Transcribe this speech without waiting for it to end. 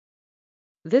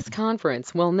This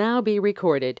conference will now be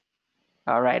recorded.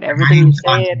 All right, My everything you name's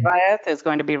say, Anthony. Advayat, is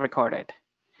going to be recorded.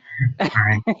 All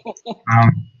right.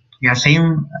 Yeah,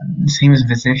 same as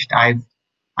Visisht.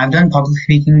 I've done public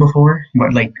speaking before,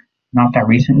 but like not that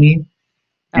recently.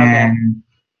 Okay. And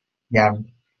yeah,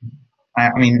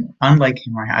 I mean, unlike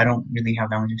him, I don't really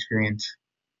have that much experience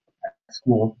at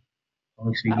school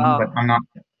public speaking, Oh, but I'm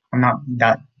not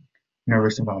that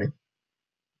nervous about it.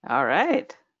 all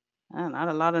right. Not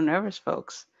a lot of nervous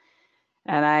folks.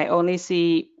 And I only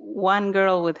see one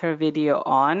girl with her video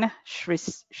on.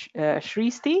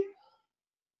 Shristi?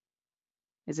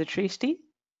 Is it Shristi?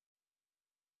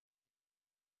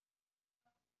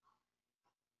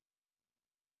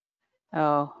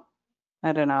 Oh,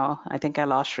 I don't know. I think I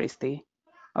lost Shristi.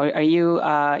 Or are you,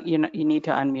 you need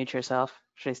to unmute yourself,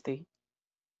 Shristi.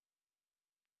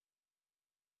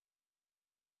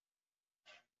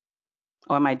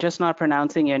 Or am I just not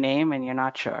pronouncing your name and you're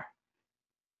not sure?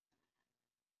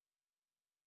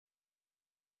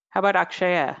 How about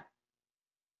Akshaya?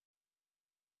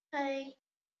 Hi.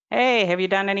 Hey, have you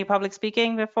done any public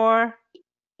speaking before?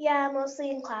 Yeah, mostly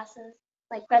in classes,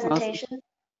 like Mostly. presentations.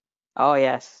 Oh,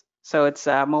 yes. So it's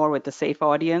more with the safe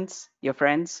audience, your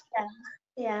friends? Yeah,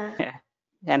 yeah. Yeah.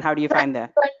 And how do you Not find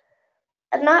that?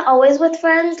 not always with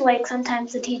friends. Like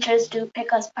sometimes the teachers do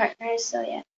pick us partners. So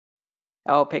yeah.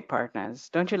 Oh, pick partners.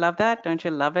 Don't you love that? Don't you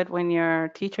love it when your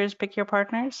teachers pick your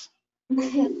partners?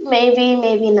 Maybe,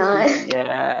 maybe not.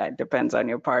 Yeah, it depends on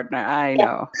your partner. I Yeah.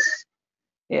 know.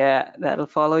 Yeah, that'll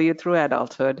follow you through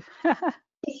adulthood.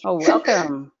 Oh,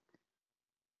 welcome.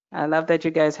 I love that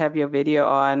you guys have your video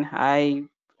on.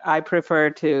 I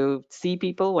prefer to see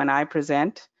people when I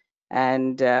present,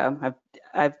 and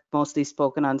I've mostly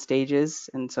spoken on stages,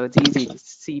 and so it's easy to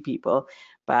see people.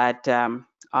 But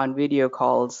on video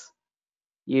calls,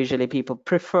 usually people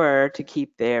prefer to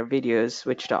keep their videos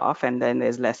switched off, and then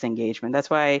there's less engagement. That's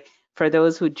why for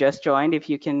those who just joined, if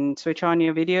you can switch on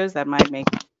your videos, that might make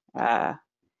uh,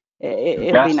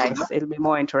 it'll be nice. It'll be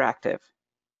more interactive.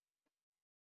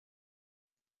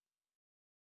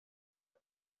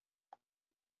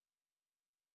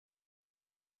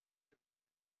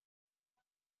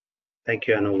 Thank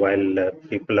you, Anu. While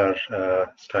people are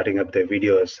starting up their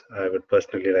videos, I would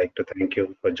personally like to thank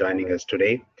you for joining us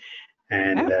today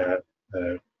and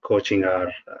Yeah. coaching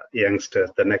our youngsters,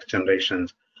 the next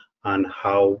generations, on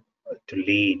how to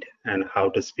lead and how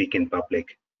to speak in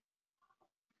public.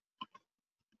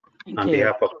 Thank On you.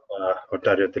 behalf of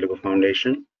Ontario Telugu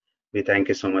Foundation, we thank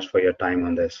you so much for your time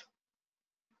on this.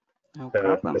 No The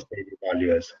problem. stage is all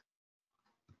yours.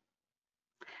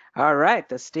 All right,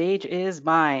 the stage is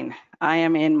mine. I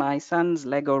am in my son's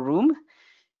Lego room.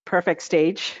 Perfect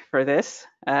stage for this.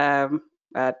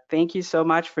 Thank you so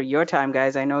much for your time,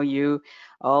 guys. I know you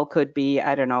all could be,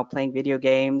 I don't know, playing video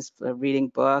games, reading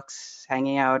books,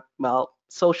 hanging out, well,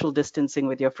 social distancing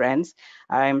with your friends.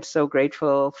 I'm so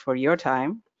grateful for your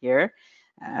time here.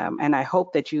 And I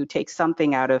hope that you take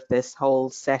something out of this whole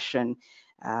session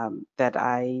that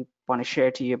I want to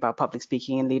share to you about public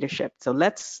speaking and leadership. So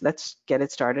let's get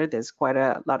it started. There's quite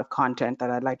a lot of content that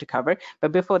I'd like to cover.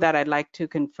 But before that, I'd like to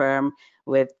confirm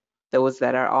with those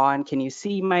that are on. Can you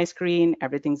see my screen?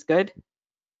 Everything's good?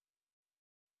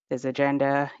 There's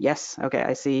agenda. Yes. Okay.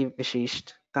 I see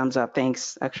Vishish. Thumbs up.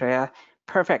 Thanks, Akshaya.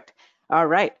 Perfect. All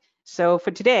right. So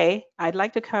for today, I'd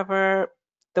like to cover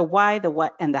the why, the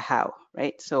what, and the how,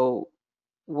 right? So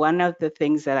one of the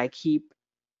things that I keep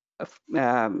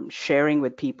sharing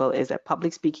with people is that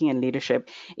public speaking and leadership,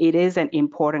 it is an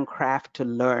important craft to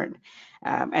learn.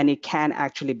 And it can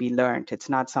actually be learned. It's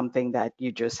not something that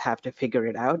you just have to figure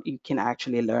it out. You can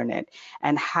actually learn it.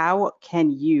 And how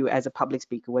can you, as a public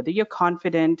speaker, whether you're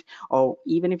confident or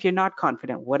even if you're not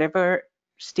confident, whatever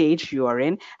stage you are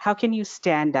in, how can you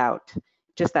stand out?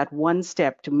 Just that one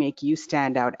step to make you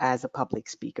stand out as a public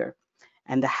speaker.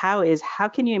 And the how is how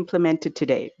can you implement it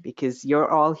today? Because you're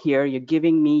all here, you're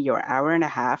giving me your hour and a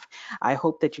half. I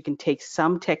hope that you can take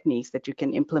some techniques that you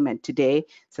can implement today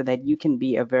so that you can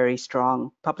be a very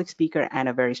strong public speaker and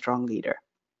a very strong leader.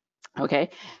 Okay.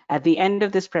 At the end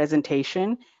of this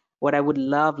presentation, what I would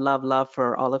love, love, love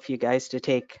for all of you guys to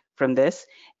take from this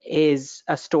is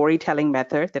a storytelling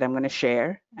method that I'm going to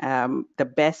share.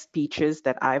 The best speeches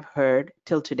that I've heard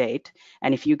till to date.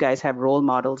 And if you guys have role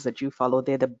models that you follow,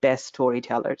 they're the best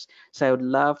storytellers. So I would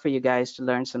love for you guys to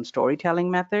learn some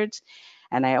storytelling methods.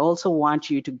 And I also want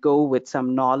you to go with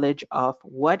some knowledge of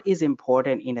what is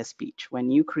important in a speech.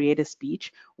 When you create a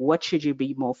speech, what should you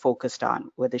be more focused on?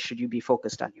 Whether should you be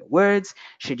focused on your words?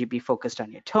 Should you be focused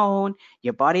on your tone,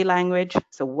 your body language?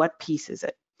 So what piece is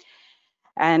it?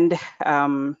 And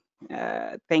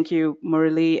Thank you,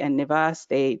 Murali and Nivas.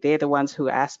 They're the ones who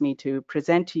asked me to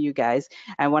present to you guys.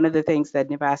 And one of the things that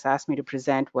Nivas asked me to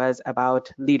present was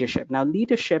about leadership. Now,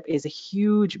 leadership is a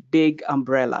huge, big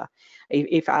umbrella.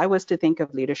 If I was to think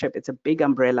of leadership, it's a big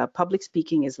umbrella. Public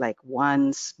speaking is like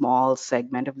one small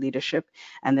segment of leadership.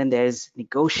 And then there's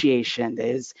negotiation,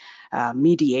 there's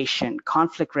mediation,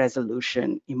 conflict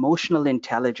resolution, emotional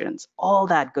intelligence, all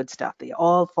that good stuff. They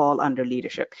all fall under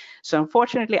leadership. So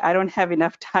unfortunately, I don't have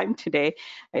enough time today.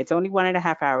 It's only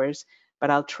 1.5 hours, but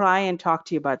I'll try and talk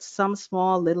to you about some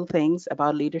small little things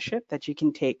about leadership that you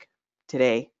can take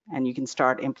today and you can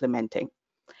start implementing.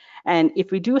 And if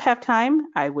we do have time,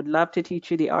 I would love to teach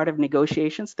you the art of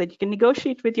negotiation so that you can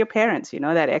negotiate with your parents. You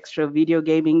know, that extra video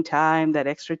gaming time, that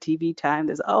extra TV time.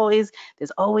 There's always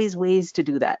ways to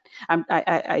do that.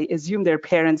 I assume there are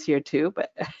parents here too,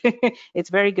 but it's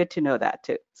very good to know that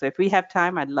too. So if we have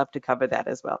time, I'd love to cover that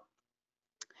as well.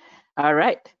 All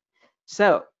right.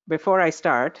 So before I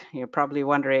start, you're probably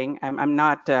wondering, I'm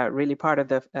not really part of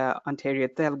the Ontario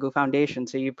Telugu Foundation,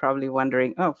 so you're probably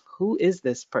wondering, oh, who is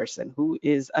this person? Who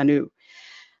is Anu?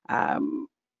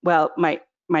 Well, my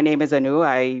name is Anu.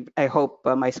 I hope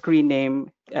my screen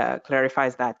name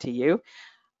clarifies that to you.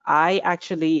 I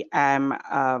actually am,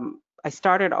 I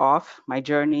started off my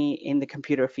journey in the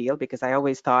computer field because I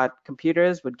always thought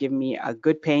computers would give me a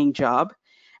good paying job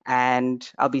and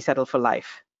I'll be settled for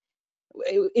life.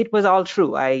 It was all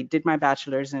true. I did my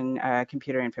bachelor's in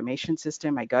computer information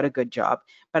system. I got a good job,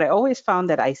 but I always found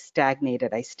that I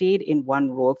stagnated. I stayed in one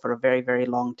role for a very, very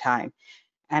long time.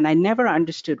 And I never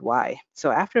understood why. So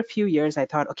after a few years, I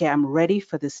thought, okay, I'm ready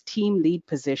for this team lead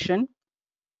position.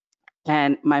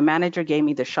 And my manager gave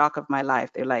me the shock of my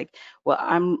life. They're like,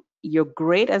 well, you're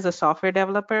great as a software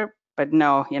developer, but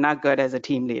no, you're not good as a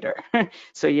team leader.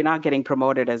 So you're not getting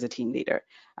promoted as a team leader.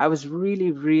 I was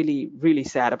really, really, really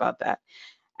sad about that.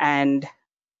 And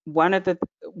one of the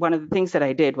things that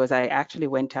I did was I actually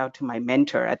went out to my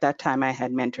mentor. At that time, I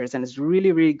had mentors, and it's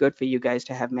really, really good for you guys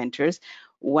to have mentors.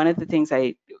 One of the things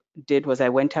I did was I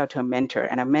went out to a mentor,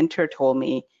 and a mentor told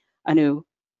me, Anu,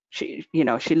 she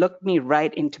looked me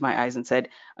right into my eyes and said,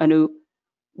 Anu,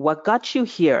 what got you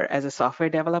here as a software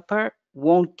developer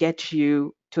won't get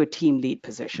you to a team lead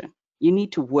position. You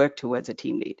need to work towards a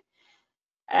team lead.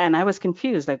 And I was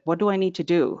confused, like, what do I need to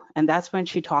do? And that's when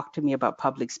she talked to me about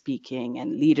public speaking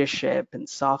and leadership and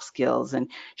soft skills.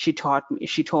 And she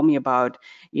told me about,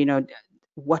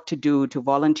 what to do to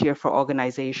volunteer for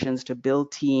organizations, to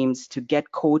build teams, to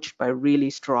get coached by really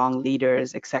strong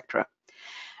leaders, etc.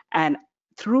 And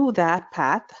through that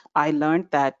path, I learned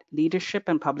that leadership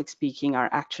and public speaking are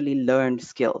actually learned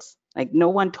skills. Like no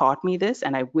one taught me this,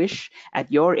 and I wish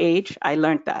at your age I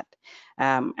learned that.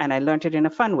 And I learned it in a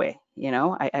fun way.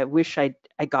 I wish I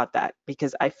got that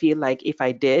because I feel like if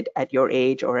I did at your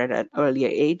age or at an earlier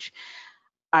age,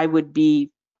 I would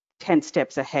be 10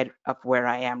 steps ahead of where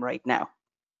I am right now.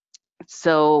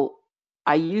 So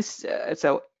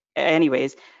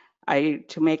anyways,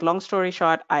 to make long story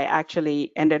short, I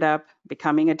actually ended up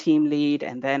becoming a team lead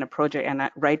and then a project, and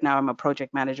right now I'm a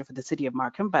project manager for the city of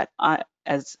Markham, but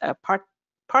as a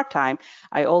part-time,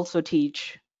 I also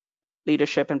teach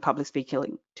leadership and public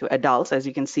speaking to adults. As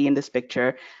you can see in this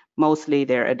picture, mostly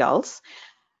they're adults.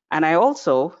 And I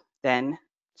also then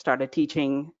started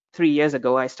teaching 3 years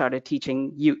ago, I started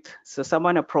teaching youth. So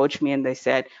someone approached me and they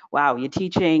said, wow, you're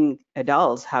teaching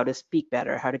adults how to speak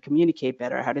better, how to communicate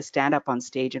better, how to stand up on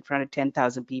stage in front of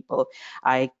 10,000 people.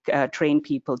 I train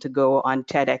people to go on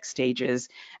TEDx stages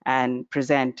and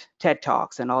present TED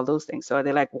Talks and all those things. So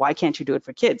they're like, why can't you do it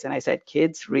for kids? And I said,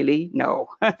 kids, really? No,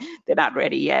 they're not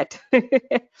ready yet.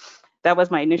 That was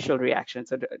my initial reaction.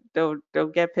 So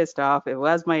don't get pissed off. It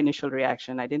was my initial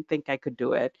reaction. I didn't think I could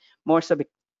do it, more so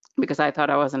because I thought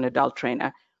I was an adult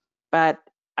trainer. But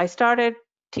I started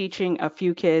teaching a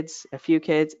few kids,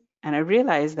 and I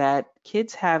realized that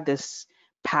kids have this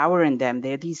power in them.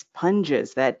 They're these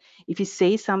sponges that if you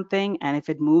say something and if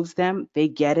it moves them, they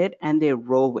get it and they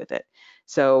roll with it.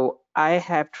 So I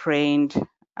have trained,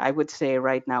 I would say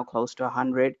right now, close to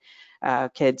 100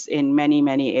 kids in many,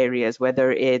 many areas,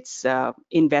 whether it's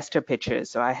investor pitches.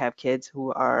 So I have kids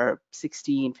who are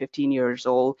 16, 15 years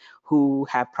old who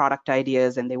have product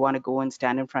ideas and they want to go and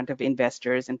stand in front of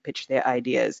investors and pitch their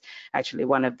ideas. Actually,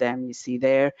 one of them you see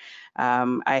there.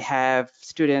 I have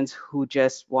students who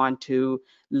just want to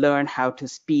learn how to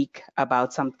speak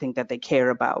about something that they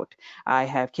care about. I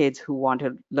have kids who want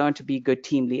to learn to be good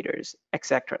team leaders,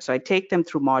 etc. So I take them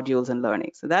through modules and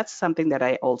learning. So that's something that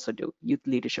I also do, youth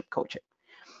leadership coaching.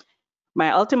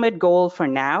 My ultimate goal for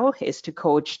now is to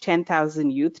coach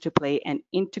 10,000 youth to play an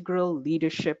integral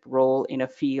leadership role in a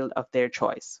field of their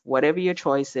choice. Whatever your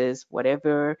choice is,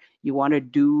 whatever you want to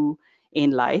do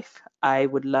in life, I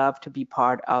would love to be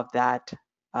part of that.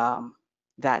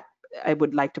 That I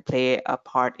would like to play a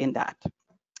part in that.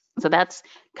 So that's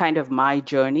kind of my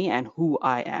journey and who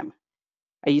I am.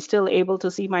 Are you still able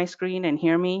to see my screen and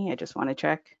hear me? I just want to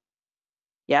check.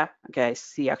 Yeah, okay, I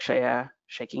see Akshaya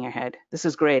shaking her head. This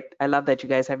is great. I love that you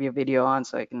guys have your video on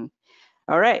so I can.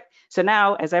 All right, so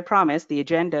now, as I promised, the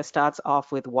agenda starts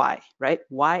off with why, right?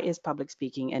 Why is public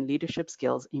speaking and leadership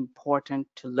skills important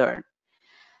to learn?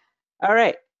 All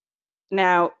right,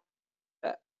 now,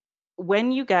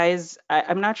 when you guys,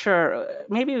 I'm not sure,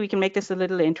 maybe we can make this a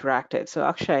little interactive. So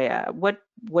Akshaya, what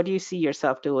do you see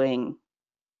yourself doing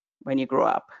when you grow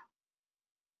up?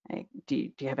 Like, do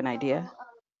you have an idea?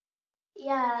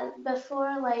 Yeah,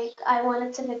 before like I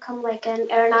wanted to become like an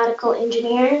aeronautical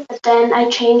engineer, but then I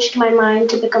changed my mind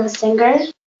to become a singer.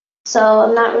 So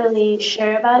I'm not really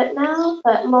sure about it now,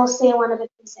 but mostly I want to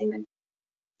become a singer.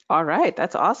 All right,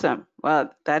 that's awesome.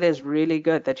 Well, that is really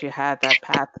good that you have that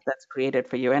path that's created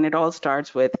for you. And it all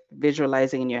starts with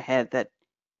visualizing in your head that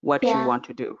what you Yeah. want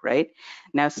to do, right?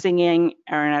 Now, singing,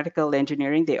 aeronautical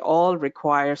engineering, they all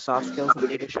require soft skills and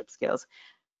leadership skills.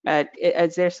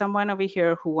 Is there someone over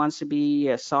here who wants to be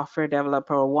a software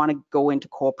developer or want to go into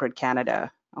corporate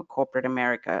Canada or corporate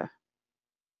America?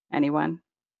 Anyone?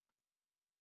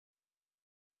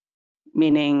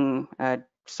 Meaning a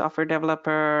software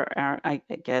developer, I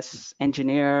guess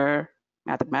engineer,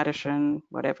 mathematician,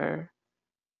 whatever.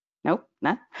 Nope,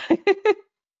 not.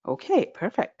 Okay,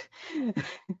 perfect.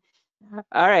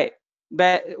 All right.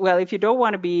 But well, if you don't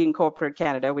want to be in corporate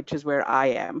Canada, which is where I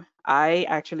am, I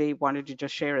actually wanted to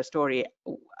just share a story.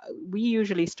 We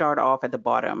usually start off at the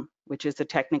bottom, which is the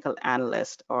technical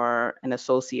analyst or an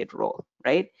associate role,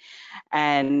 right?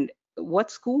 And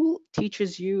what school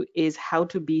teaches you is how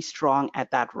to be strong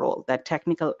at that role, that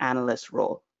technical analyst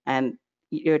role. And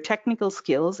your technical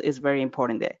skills is very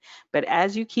important there. But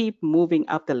as you keep moving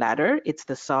up the ladder, it's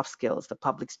the soft skills, the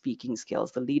public speaking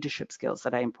skills, the leadership skills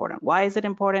that are important. Why is it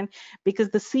important? Because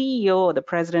the CEO or the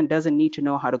president doesn't need to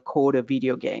know how to code a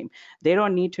video game. They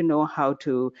don't need to know how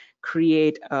to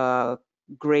create a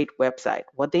great website.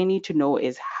 What they need to know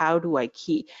is how do I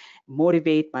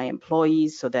motivate my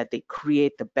employees so that they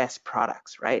create the best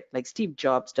products, right? Like Steve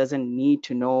Jobs doesn't need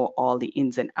to know all the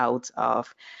ins and outs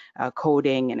of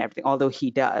coding and everything, although he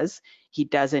does. He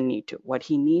doesn't need to. What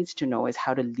he needs to know is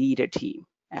how to lead a team,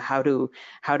 how to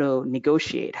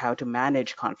negotiate, how to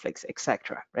manage conflicts,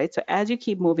 etc. Right? So as you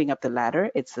keep moving up the ladder,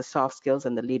 it's the soft skills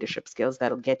and the leadership skills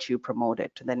that'll get you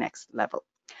promoted to the next level.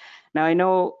 Now I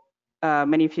know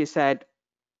many of you said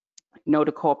no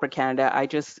to corporate Canada. I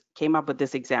just came up with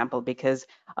this example because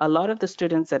a lot of the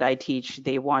students that I teach,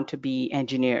 they want to be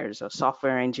engineers or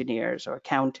software engineers or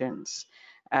accountants,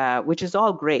 which is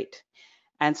all great.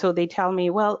 And so they tell me,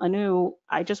 well, Anu,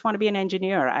 I just want to be an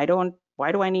engineer.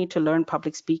 Why do I need to learn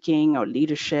public speaking or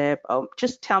leadership? Oh,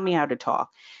 just tell me how to talk.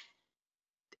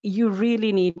 You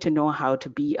really need to know how to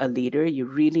be a leader. You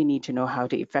really need to know how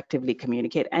to effectively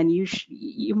communicate, and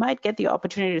you might get the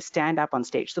opportunity to stand up on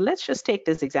stage. So let's just take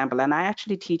this example, and I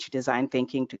actually teach design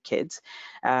thinking to kids,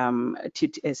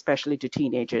 especially to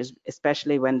teenagers,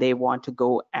 especially when they want to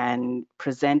go and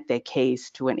present their case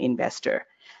to an investor.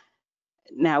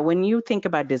 Now, when you think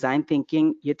about design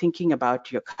thinking, you're thinking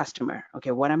about your customer.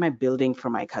 Okay, what am I building for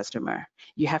my customer?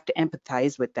 You have to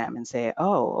empathize with them and say,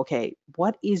 oh, okay,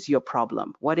 what is your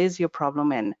problem? What is your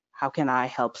problem and how can I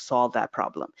help solve that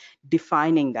problem?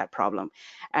 Defining that problem.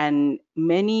 And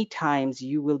many times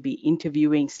you will be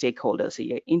interviewing stakeholders. So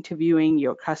you're interviewing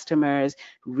your customers,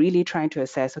 really trying to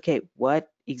assess, okay, what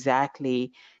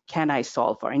exactly can I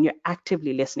solve for? And you're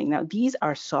actively listening. Now, these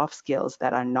are soft skills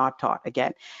that are not taught.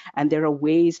 Again, and there are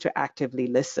ways to actively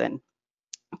listen,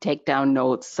 take down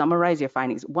notes, summarize your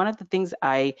findings. One of the things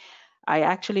I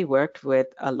actually worked with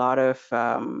a lot of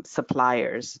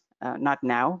suppliers, not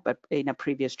now, but in a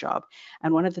previous job.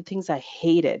 And one of the things I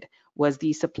hated was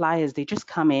the suppliers, they just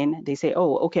come in, they say,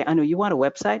 oh, okay, Anu, you want a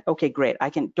website? Okay, great,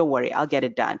 don't worry, I'll get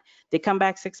it done. They come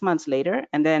back 6 months later,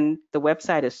 and then the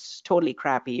website is totally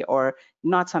crappy or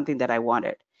not something that I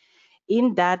wanted.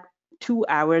 In that 2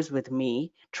 hours with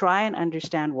me, try and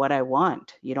understand what I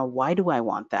want. Why do I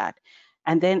want that?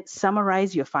 and then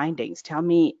summarize your findings. Tell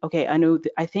me, okay,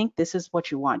 I think this is what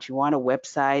you want. You want a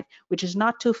website which is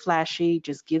not too flashy,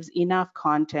 just gives enough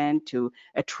content to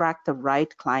attract the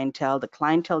right clientele. The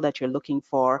clientele that you're looking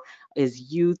for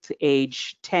is youth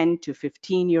age 10 to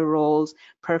 15-year-olds.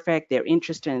 Perfect. They're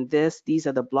interested in this. These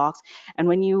are the blocks. And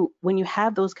when you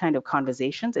have those kind of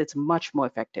conversations, it's much more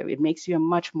effective. It makes you a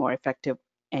much more effective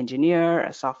engineer,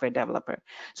 a software developer.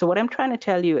 So what I'm trying to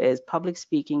tell you is public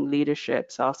speaking,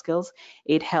 leadership, soft skills,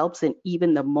 it helps in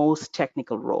even the most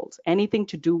technical roles. Anything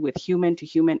to do with human to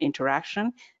human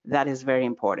interaction, that is very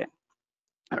important.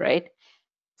 All right.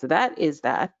 So that is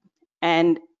that.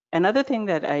 And another thing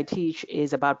that I teach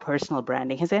is about personal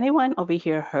branding. Has anyone over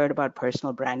here heard about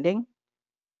personal branding?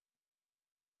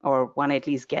 Or want to at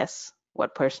least guess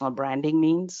what personal branding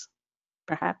means,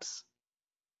 perhaps?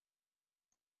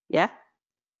 Yeah?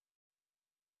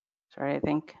 Sorry, I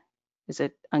think. Is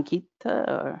it Ankita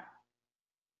or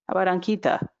how about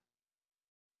Ankita?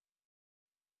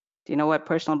 Do you know what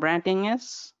personal branding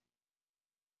is?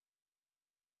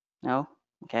 No?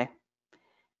 Okay.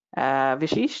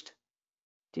 Vishisht,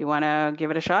 do you want to give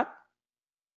it a shot?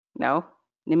 No?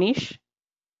 Nimish,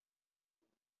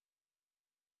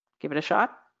 give it a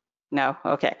shot? No?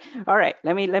 Okay. All right.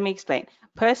 Let me explain.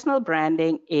 Personal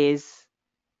branding is,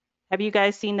 have you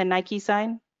guys seen the Nike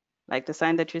sign? Like the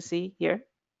sign that you see here?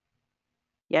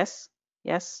 Yes?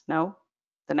 Yes? No?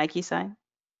 The Nike sign?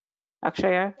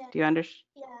 Akshaya, Yeah. do you understand?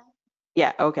 Yeah.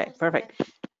 Yeah, okay, perfect.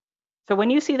 So when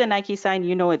you see the Nike sign,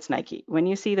 you know it's Nike. When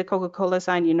you see the Coca-Cola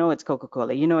sign, you know it's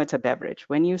Coca-Cola. You know it's a beverage.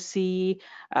 When you see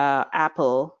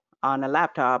Apple on a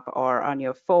laptop or on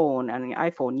your phone, on your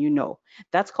iPhone, you know.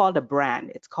 That's called a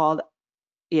brand. It's called,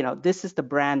 this is the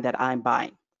brand that I'm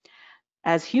buying.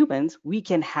 As humans, we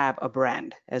can have a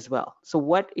brand as well. So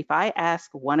what if I ask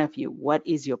one of you, what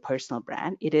is your personal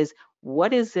brand? It is,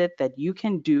 what is it that you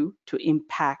can do to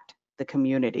impact the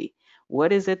community?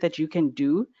 What is it that you can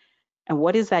do, and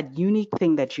what is that unique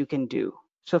thing that you can do?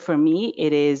 So for me,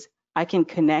 it is I can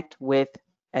connect with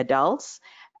adults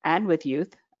and with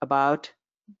youth about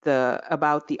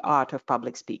the art of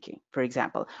public speaking, for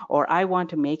example, or I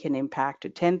want to make an impact to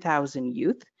 10,000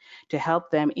 youth to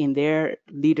help them in their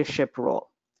leadership role.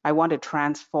 I want to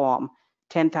transform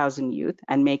 10,000 youth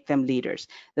and make them leaders.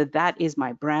 That is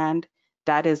my brand.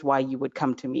 That is why you would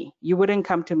come to me. You wouldn't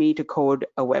come to me to code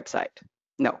a website.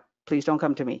 No, please don't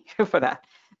come to me for that.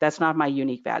 That's not my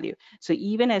unique value. So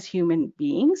even as human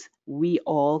beings, we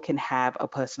all can have a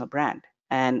personal brand.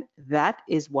 And that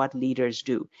is what leaders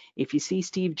do. If you see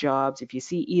Steve Jobs, if you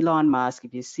see Elon Musk,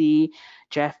 if you see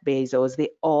Jeff Bezos,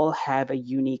 they all have a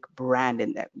unique brand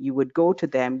in them. You would go to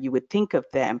them, you would think of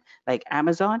them like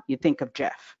Amazon, you think of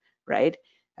Jeff, right?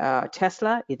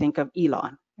 Tesla, you think of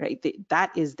Elon, right?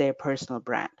 That is their personal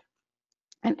brand.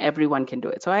 And everyone can do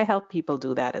it. So I help people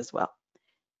do that as well.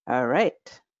 All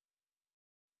right.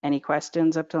 Any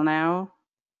questions up till now?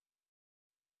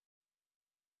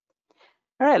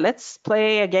 All right, let's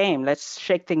play a game. Let's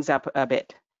shake things up a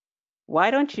bit.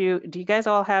 Why don't do you guys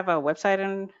all have a website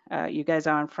and you guys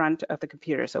are in front of the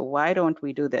computer, so why don't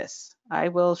we do this? I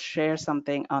will share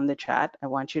something on the chat. I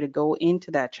want you to go into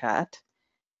that chat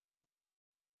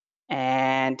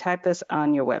and type this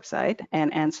on your website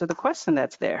and answer the question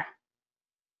that's there.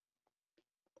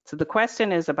 So the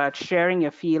question is about sharing your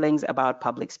feelings about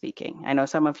public speaking. I know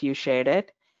some of you shared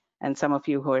it, and some of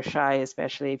you who are shy,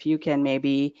 especially, if you can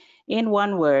maybe, in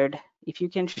one word, if you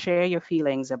can share your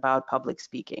feelings about public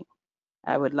speaking.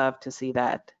 I would love to see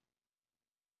that.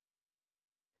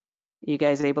 You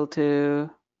guys able to,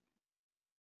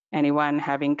 anyone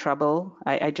having trouble?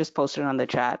 I just posted on the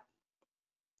chat.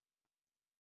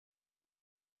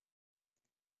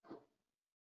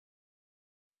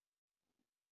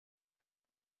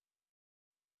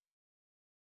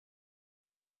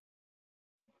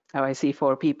 Oh, I see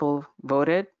 4 people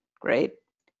voted. Great.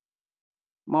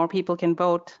 More people can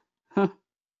vote.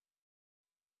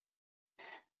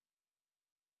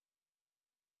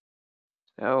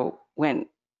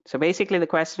 So basically the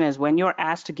question is, when you're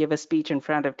asked to give a speech in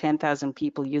front of 10,000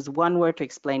 people, use one word to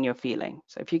explain your feeling.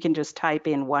 So if you can just type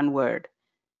in one word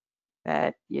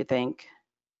that you think,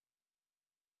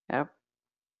 yep,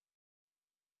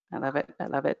 I love it. I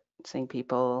love it. Seeing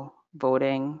people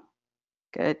voting.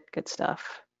 Good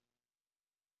stuff.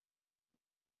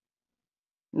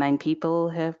 9 people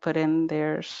have put in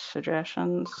their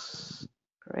suggestions.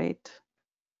 Great.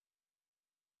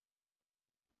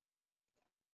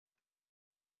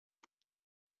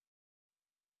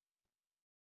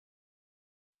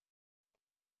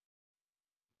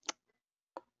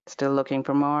 Still looking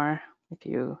for more if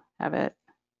you have it.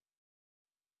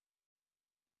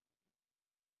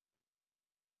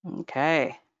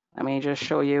 Okay, let me just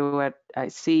show you what I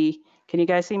see. Can you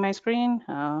guys see my screen?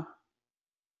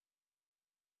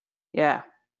 Yeah.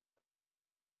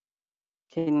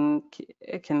 Can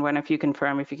one of you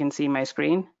confirm if you can see my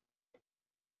screen?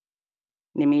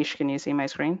 Nimish, can you see my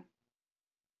screen?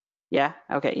 Yeah,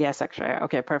 okay, yes, actually,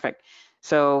 okay, perfect.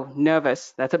 So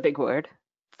nervous, that's a big word.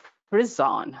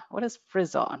 Frisson, what is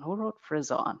frisson? Who wrote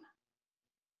frisson?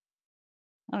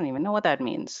 I don't even know what that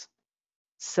means.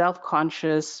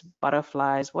 Self-conscious,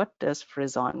 butterflies, what does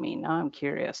frisson mean? Now I'm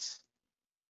curious.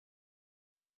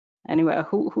 Anyway,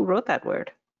 who wrote that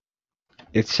word?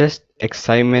 It's just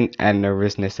excitement and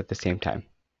nervousness at the same time.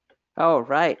 Oh,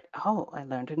 right. Oh, I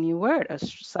learned a new word. A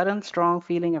sudden, strong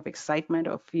feeling of excitement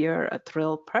or fear, a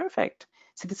thrill. Perfect.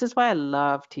 See, this is why I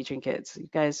love teaching kids. You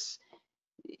guys,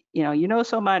 you know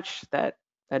so much that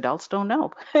adults don't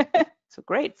know. So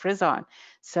great, frisson.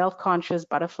 Self-conscious,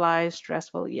 butterflies,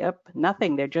 stressful. Yep,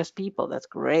 nothing. They're just people. That's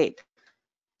great.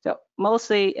 So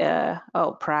mostly,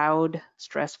 proud,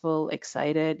 stressful,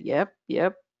 excited.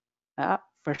 Yep,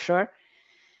 for sure.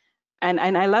 And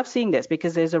I love seeing this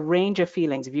because there's a range of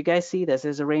feelings. If you guys see this,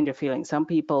 there's a range of feelings. Some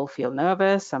people feel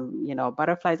nervous, some,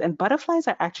 butterflies, and butterflies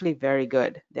are actually very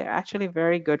good. They're actually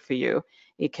very good for you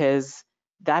because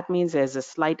that means there's a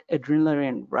slight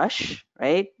adrenaline rush,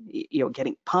 right? You're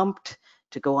getting pumped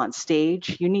to go on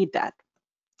stage. You need that.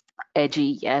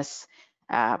 Edgy, yes.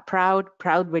 Proud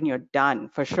when you're done,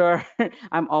 for sure.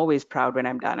 I'm always proud when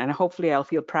I'm done, and hopefully I'll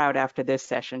feel proud after this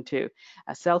session too.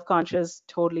 Self-conscious,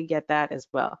 totally get that as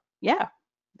well. Yeah,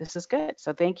 this is good.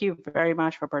 So thank you very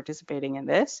much for participating in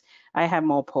this. I have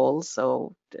more polls,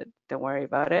 so don't worry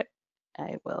about it.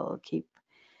 I will keep.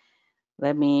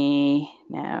 Let me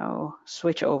now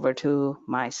switch over to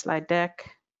my slide deck,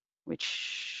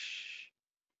 which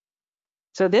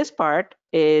so this part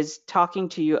is talking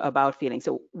to you about feelings.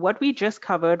 So what we just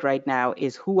covered right now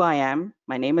is who I am.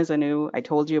 My name is Anu. I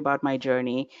told you about my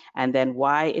journey and then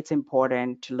why it's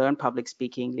important to learn public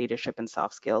speaking, leadership, and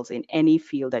soft skills in any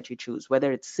field that you choose,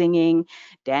 whether it's singing,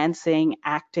 dancing,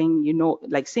 acting,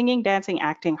 like singing, dancing,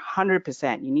 acting,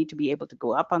 100%. You need to be able to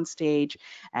go up on stage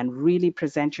and really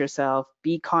present yourself,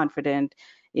 be confident,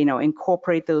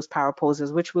 incorporate those power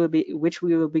poses, which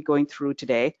we will be going through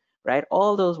today, right?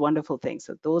 All those wonderful things.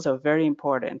 So those are very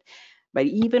important. But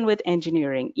even with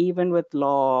engineering, even with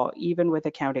law, even with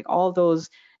accounting, all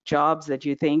those jobs that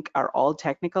you think are all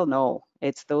technical, no,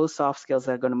 it's those soft skills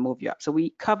that are going to move you up. So we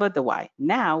covered the why.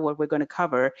 Now what we're going to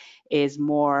cover is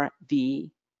more the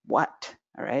what,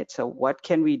 all right? So what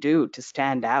can we do to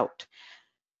stand out?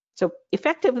 So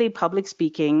effectively, public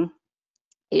speaking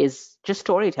is just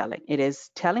storytelling. It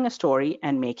is telling a story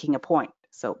and making a point.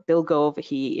 So Bill Gove,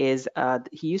 he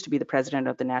used to be the president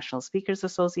of the National Speakers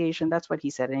Association. That's what he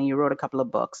said, and he wrote a couple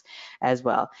of books as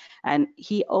well. And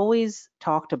he always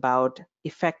talked about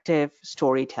effective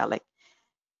storytelling.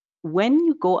 When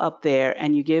you go up there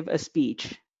and you give a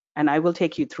speech, and I will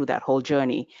take you through that whole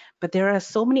journey, but there are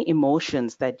so many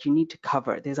emotions that you need to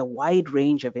cover. There's a wide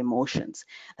range of emotions.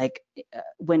 Like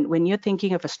when you're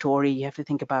thinking of a story, you have to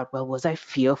think about, well, was I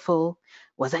fearful?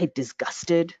 Was I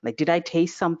disgusted? Like, did I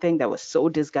taste something that was so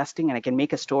disgusting and I can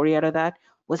make a story out of that?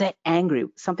 Was I angry?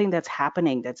 Something that's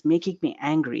happening that's making me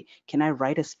angry. Can I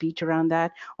write a speech around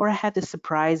that? Or I had this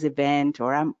surprise event,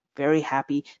 or I'm very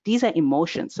happy. These are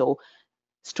emotions. So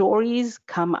stories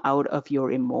come out of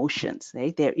your emotions,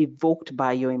 right? They're evoked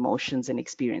by your emotions and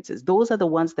experiences. Those are the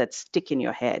ones that stick in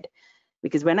your head.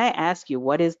 Because when I ask you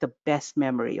what is the best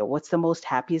memory or what's the most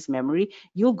happiest memory,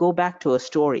 you'll go back to a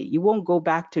story. You won't go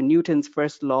back to Newton's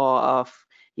first law of,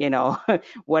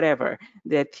 whatever,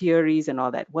 the theories and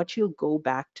all that. What you'll go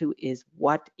back to is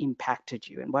what impacted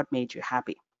you and what made you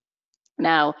happy.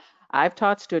 Now, I've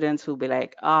taught students who'll be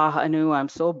like, Anu, I'm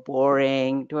so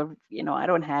boring. I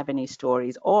don't have any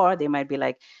stories. Or they might be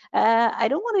like, I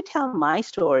don't want to tell my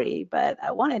story, but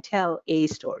I want to tell a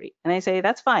story. And I say,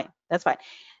 that's fine. That's fine.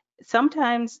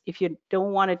 Sometimes if you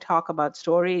don't want to talk about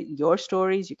your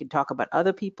stories, you can talk about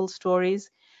other people's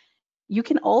stories. You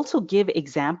can also give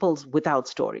examples without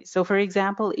stories. So for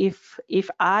example, if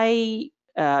I,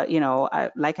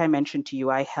 like I mentioned to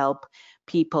you, I help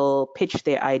people pitch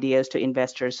their ideas to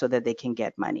investors so that they can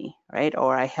get money, right?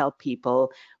 Or I help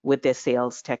people with their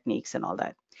sales techniques and all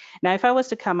that. Now, if I was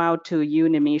to come out to you,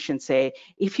 Nimish, and say,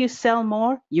 if you sell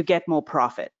more, you get more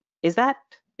profit. Is that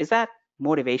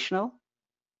motivational?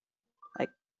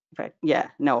 Right. Yeah,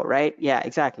 no, right? Yeah,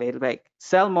 exactly. Like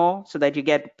sell more so that you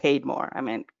get paid more. I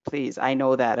mean, please, I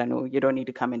know that. I know you don't need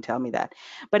to come and tell me that.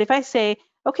 But if I say,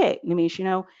 okay,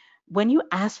 Nimish, when you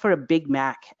ask for a Big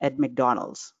Mac at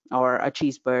McDonald's or a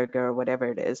cheeseburger or whatever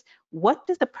it is, what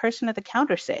does the person at the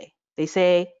counter say? They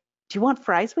say, Do you want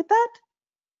fries with that?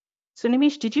 So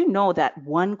Nimish, did you know that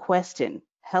one question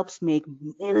helps make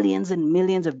millions and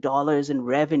millions of dollars in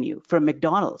revenue for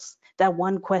McDonald's? That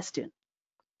one question.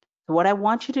 So what I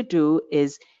want you to do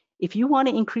is, if you want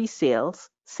to increase sales,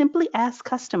 simply ask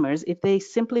customers if they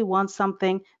simply want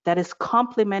something that is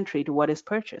complementary to what is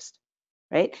purchased,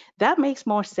 right? That makes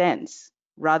more sense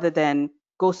rather than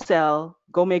go sell,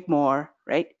 go make more,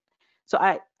 right? So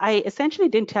I essentially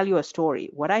didn't tell you a story.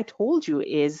 What I told you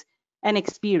is an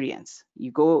experience.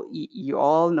 You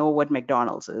all know what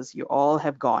McDonald's is. You all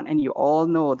have gone, and you all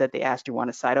know that they asked, you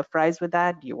want a side of fries with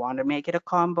that? Do you want to make it a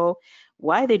combo?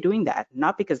 Why are they doing that?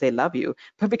 Not because they love you,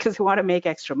 but because they want to make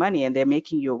extra money, and they're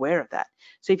making you aware of that.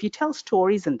 So if you tell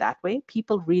stories in that way,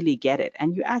 people really get it,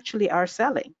 and you actually are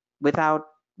selling without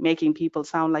making people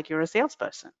sound like you're a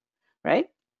salesperson, right?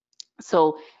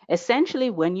 So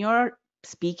essentially, when you're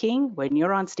speaking, when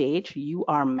you're on stage, you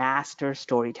are master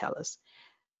storytellers.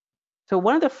 So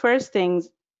one of the first things,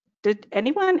 did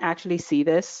anyone actually see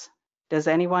this? Does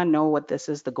anyone know what this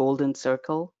is, the golden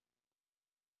circle?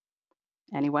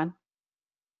 Anyone?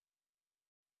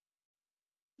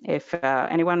 If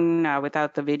anyone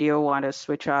without the video want to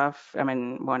switch off,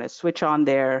 want to switch on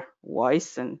their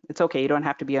voice, and it's okay, you don't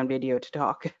have to be on video to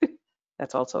talk.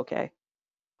 That's also okay.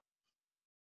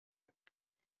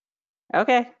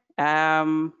 Okay,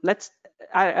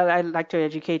 I'd like to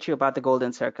educate you about the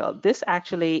golden circle. This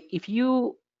actually, if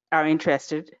you are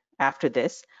interested after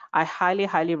this, I highly,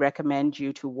 highly recommend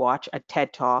you to watch a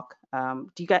TED Talk.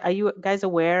 Are you guys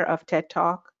aware of TED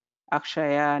Talk?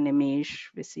 Akshaya, Nimish,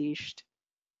 Visisht?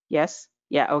 Yes?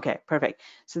 Yeah, okay, perfect.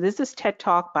 So this is TED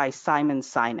Talk by Simon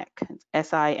Sinek,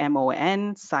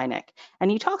 S-I-M-O-N, Sinek. And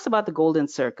he talks about the golden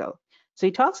circle. So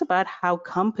he talks about how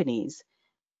companies,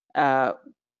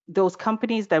 those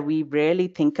companies that we rarely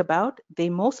think about, they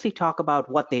mostly talk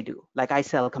about what they do. Like, I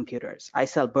sell computers, I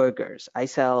sell burgers, I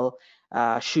sell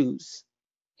shoes,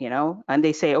 and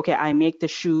they say, okay, I make the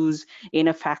shoes in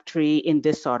a factory in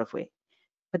this sort of way.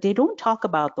 But they don't talk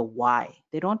about the why.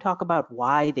 They don't talk about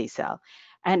why they sell.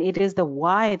 And it is the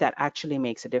why that actually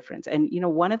makes a difference. And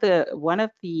one of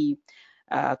the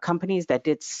companies that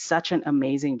did such an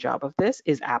amazing job of this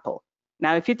is Apple.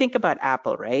 Now, if you think about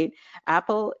Apple, right?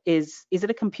 Apple is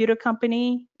it a computer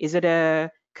company? Is it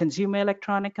a consumer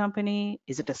electronic company?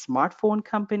 Is it a smartphone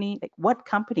company? Like, what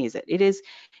company is it?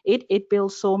 It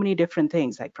builds so many different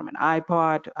things, like from an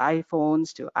iPod to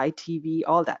iPhones to iTV,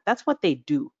 all that. That's what they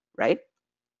do, right?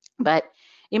 But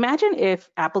imagine if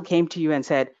Apple came to you and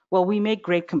said, well, we make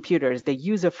great computers. They're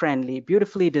user-friendly,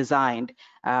 beautifully designed,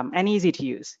 and easy to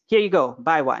use. Here you go,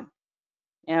 buy one.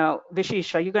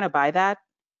 Vishish, are you going to buy that?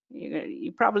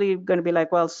 You're probably going to be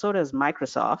like, well, so does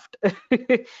Microsoft,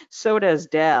 so does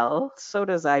Dell, so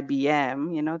does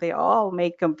IBM. They all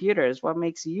make computers. What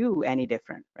makes you any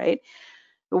different, right?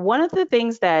 But one of the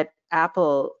things that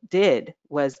Apple did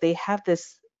was they have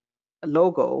this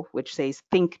logo which says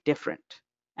think different.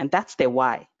 And that's their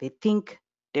why. They think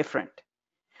different.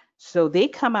 So they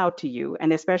come out to you,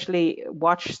 and especially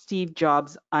watch Steve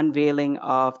Jobs' unveiling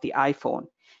of the iPhone.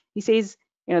 He says,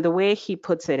 the way he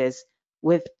puts it is,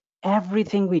 with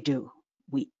everything we do,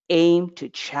 we aim to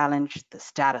challenge the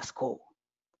status quo.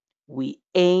 We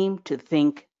aim to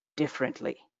think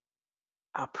differently.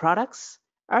 Our products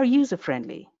are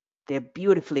user-friendly. They're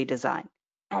beautifully designed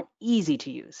and easy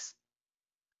to use.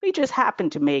 We just happen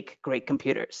to make great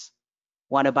computers.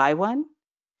 Want to buy one?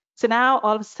 So now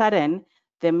all of a sudden,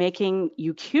 they're making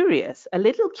you curious, a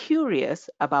little curious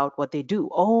about what they do.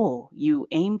 Oh, you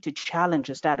aim to challenge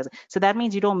the status. So that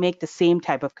means you don't make the same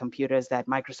type of computers that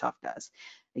Microsoft does.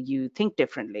 You think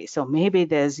differently. So maybe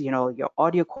there's, your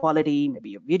audio quality,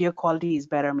 maybe your video quality is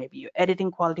better, maybe your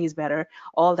editing quality is better,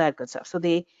 all that good stuff. So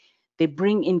they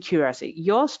bring in curiosity.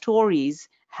 Your stories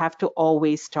have to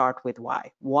always start with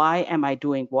why. Why am I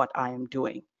doing what I am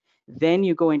doing? Then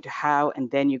you go into how, and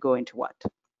then you go into what.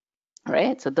 All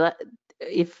right. So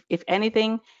if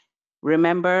anything,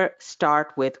 remember,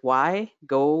 start with why.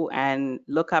 Go and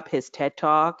look up his TED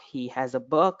Talk. He has a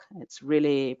book. It's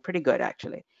really pretty good,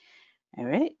 actually. All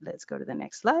right. Let's go to the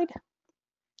next slide.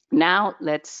 Now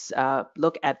let's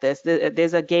look at this.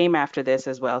 There's a game after this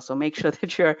as well, so make sure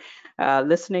that you're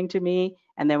listening to me.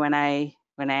 And then when I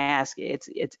ask,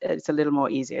 it's a little more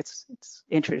easy. It's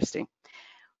interesting.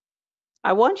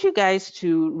 I want you guys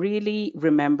to really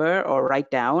remember or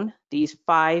write down these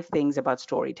 5 things about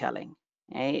storytelling.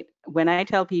 Right? When I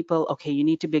tell people, okay, you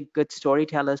need to be good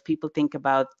storytellers, people think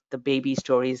about the baby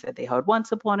stories that they heard.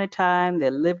 Once upon a time,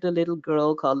 there lived a little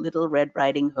girl called Little Red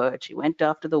Riding Hood. She went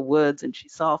off to the woods and she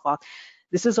saw a fox.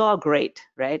 This is all great,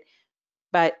 right?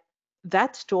 But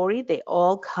that story, they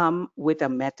all come with a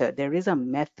method. There is a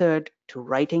method to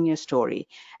writing your story.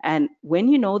 And when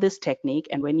you know this technique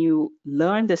and when you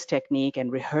learn this technique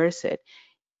and rehearse it,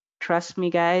 trust me,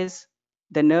 guys,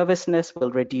 the nervousness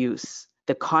will reduce.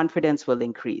 The confidence will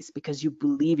increase because you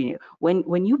believe in it.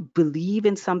 When you believe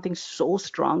in something so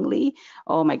strongly,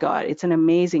 oh my God, it's an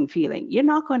amazing feeling. You're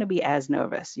not going to be as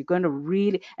nervous. You're going to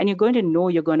really, and you're going to know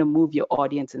you're going to move your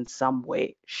audience in some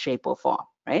way, shape, or form,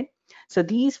 right? So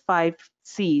these 5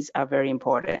 C's are very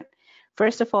important.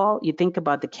 First of all, you think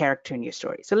about the character in your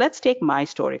story. So let's take my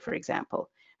story, for example.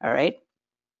 All right.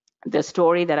 The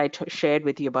story that I shared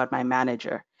with you about my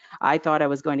manager. I thought I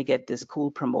was going to get this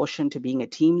cool promotion to being a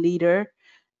team leader,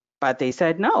 but they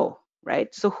said no,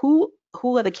 right? So who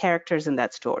are the characters in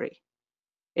that story?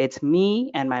 It's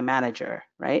me and my manager,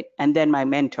 right? And then my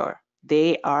mentor.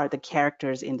 They are the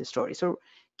characters in the story. So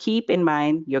keep in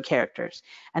mind your characters.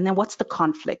 And then what's the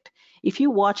conflict? If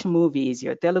you watch movies,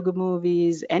 your Telugu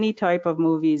movies, any type of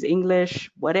movies,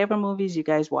 English, whatever movies you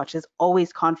guys watch, there's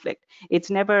always conflict. It's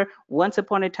never once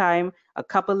upon a time, a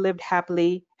couple lived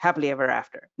happily, happily ever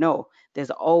after. No,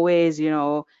 there's always,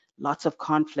 lots of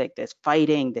conflict. There's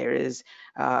fighting. There is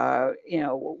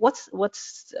what's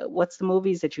the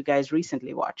movies that you guys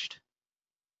recently watched?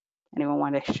 Anyone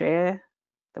want to share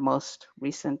the most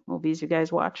recent movies you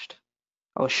guys watched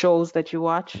or shows that you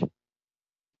watch?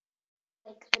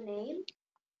 Like the name?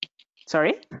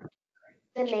 Sorry?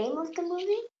 The name of the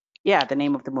movie? Yeah, the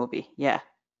name of the movie. Yeah.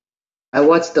 I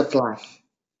watched The Flash.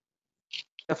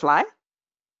 The Fly?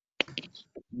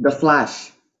 The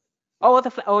Flash. Oh,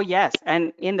 oh yes.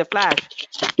 And in The Flash,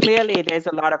 clearly there's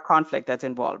a lot of conflict that's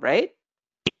involved, right?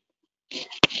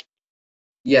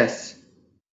 Yes.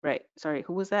 Right. Sorry,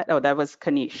 who was that? Oh, that was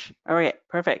Kanish. All right,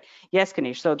 perfect. Yes,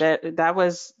 Kanish. So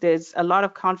there's a lot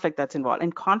of conflict that's involved,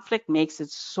 and conflict makes it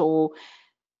so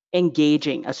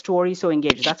engaging, a story so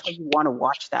engaging. That's why you want to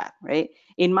watch that, right?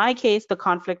 In my case, the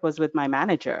conflict was with my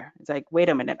manager. It's like, wait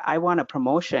a minute, I want a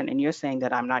promotion, and you're saying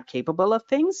that I'm not capable of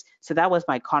things. So that was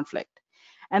my conflict.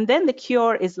 And then the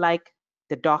cure is like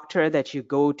the doctor that you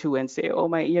go to and say, oh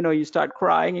my, you start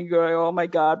crying and you go, oh my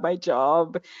God, my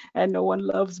job, and no one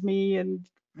loves me, and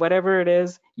whatever it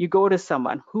is, you go to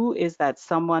someone. Who is that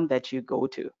someone that you go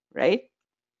to, right?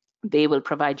 They will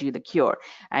provide you the cure.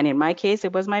 And in my case,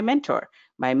 it was my mentor.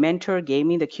 My mentor gave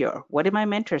me the cure. What did my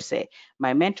mentor say?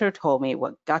 My mentor told me,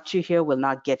 what got you here will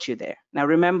not get you there. Now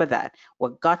remember that.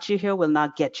 What got you here will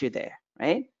not get you there,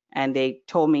 right? And they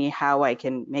told me how I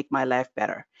can make my life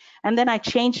better. And then I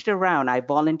changed around. I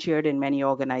volunteered in many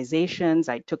organizations.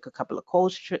 I took a couple of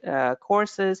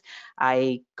courses.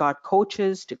 I got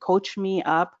coaches to coach me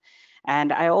up.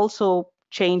 And I also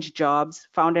changed jobs,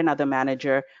 found another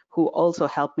manager who also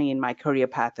helped me in my career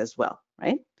path as well,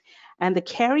 right? And the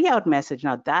carry out message,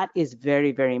 now that is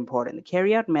very, very important. The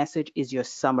carry out message is your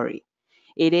summary.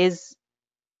 It is,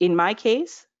 in my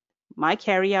case, my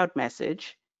carry out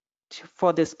message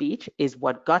for the speech is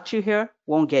what got you here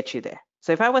won't get you there.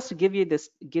 So if I was to give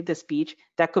the speech,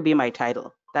 that could be my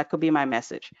title. That could be my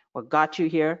message. What got you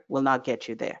here will not get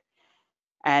you there.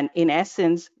 And in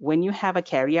essence, when you have a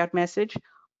carry out message,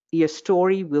 your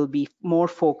story will be more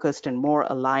focused and more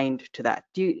aligned to that.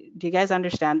 Do you guys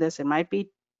understand this? It might be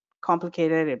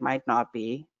complicated, it might not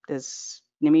be.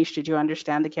 Nimish, did you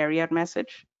understand the carry out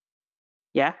message?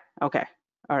 Yeah? Okay.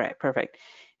 All right, perfect.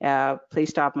 Please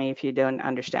stop me if you don't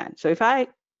understand. So if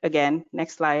again,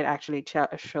 next slide actually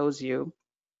shows you,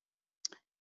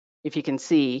 if you can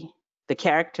see, the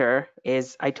character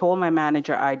is, I told my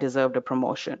manager I deserved a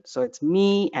promotion. So it's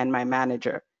me and my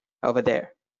manager over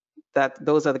there.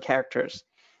 Those are the characters.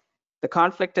 The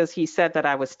conflict is he said that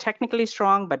I was technically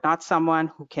strong, but not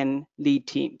someone who can lead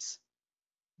teams.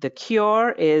 The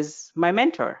cure is my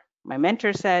mentor. My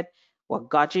mentor said, what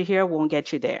got you here won't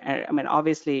get you there. And I mean,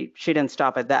 obviously, she didn't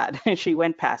stop at that. She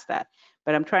went past that.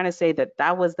 But I'm trying to say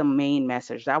that was the main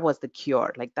message. That was the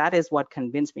cure. Like, that is what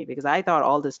convinced me, because I thought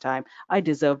all this time I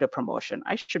deserved a promotion.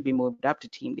 I should be moved up to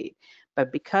team lead.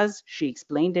 But because she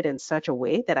explained it in such a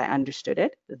way that I understood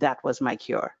it, that was my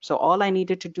cure. So all I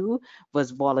needed to do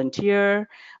was volunteer,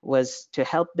 was to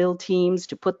help build teams,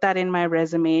 to put that in my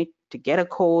resume, to get a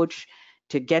coach,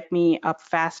 to get me up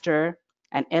faster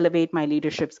and elevate my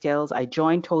leadership skills. I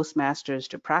joined Toastmasters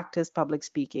to practice public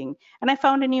speaking, and I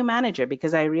found a new manager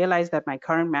because I realized that my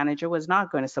current manager was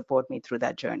not going to support me through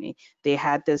that journey. They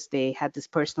had this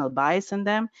personal bias in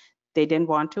them. They didn't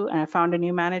want to, and I found a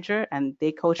new manager, and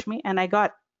they coached me, and I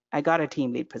got a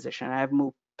team lead position. I've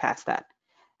moved past that.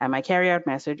 And my carry out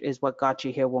message is, what got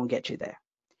you here won't get you there.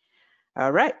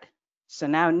 All right. So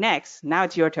now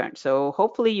it's your turn. So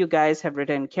hopefully you guys have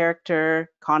written character,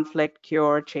 conflict,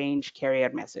 cure, change, carry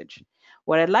out message.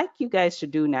 What I'd like you guys to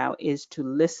do now is to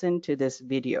listen to this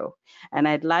video. And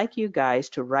I'd like you guys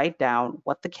to write down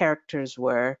what the characters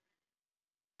were,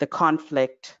 the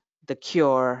conflict, the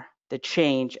cure, the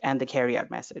change, and the carry-out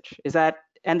message.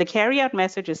 And the carry-out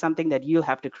message is something that you'll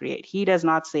have to create. He does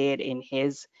not say it in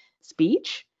his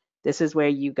speech. This is where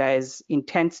you guys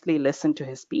intensely listen to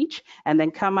his speech and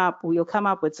then we'll come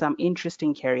up with some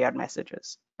interesting carry-out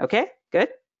messages. Okay, good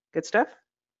stuff?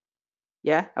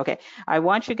 Yeah, okay. I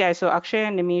want you guys, so Akshay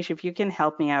and Nimish, if you can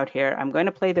help me out here, I'm going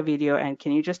to play the video and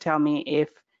can you just tell me if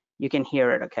you can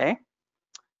hear it, okay?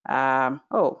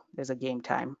 Oh, there's a game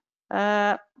time.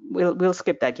 We'll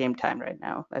skip that game time right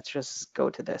now. Let's just go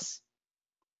to this.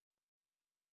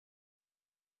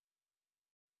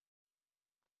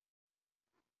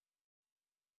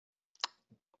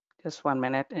 Just 1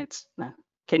 minute.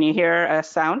 Can you hear a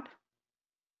sound?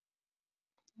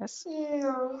 Yes?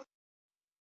 No.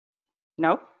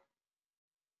 No?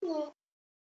 No.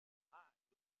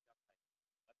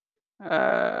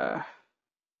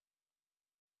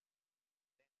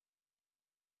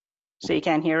 So you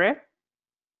can't hear it?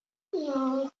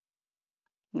 No.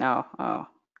 No. Oh,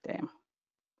 damn.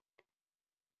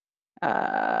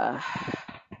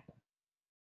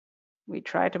 We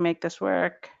tried to make this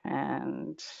work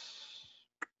and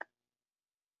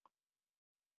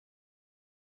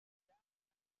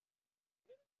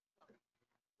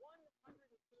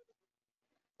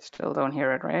still don't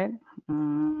hear it, right?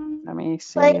 Let me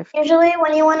see Like if. usually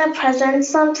when you want to present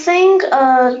something,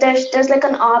 there's like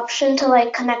an option to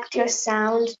like connect your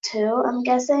sound too, I'm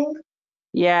guessing.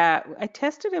 Yeah, I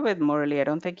tested it with Murali. I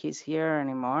don't think he's here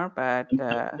anymore, but.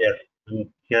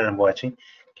 Here I'm watching.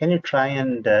 Can you try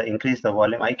and increase the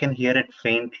volume? I can hear it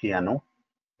faintly, Anu.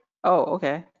 Oh,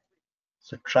 okay.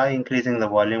 So try increasing the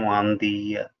volume on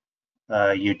the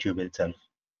YouTube itself.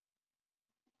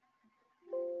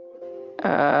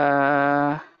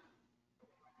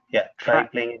 Yeah, try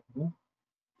playing it.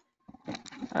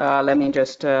 Let me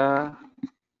just. I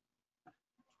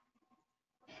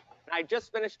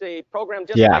just finished a program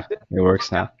just Yeah, like this. it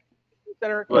works now.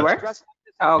 Center. It works?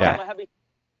 Oh, okay. Yeah.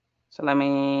 So let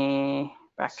me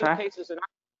backtrack. Suitcases, and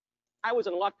I was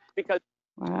in luck because.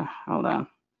 Hold on.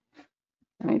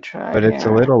 Let me try. But it's a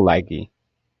here. little laggy.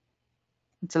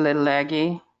 It's a little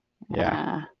laggy.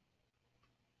 Yeah.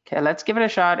 Okay, let's give it a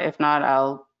shot. If not,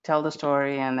 I'll tell the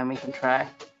story and then we can try.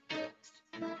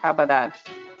 How about that?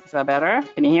 Is that better?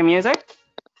 Can you hear music?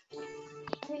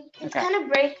 It's kind of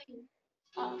breaking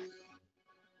off.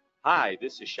 Hi,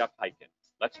 this is Chef Hyken.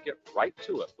 Let's get right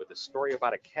to it with a story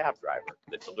about a cab driver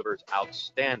that delivers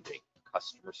outstanding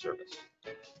customer service.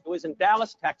 It was in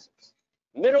Dallas, Texas,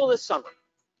 middle of the summer,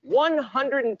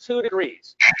 102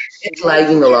 degrees. It's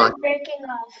lagging a lot. Breaking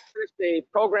off. First a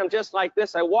program just like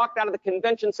this. I walked out of the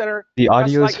convention center. The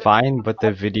audio is like fine, but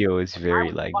the video is very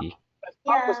laggy.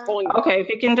 Yeah. Okay, if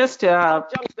you can just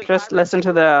listen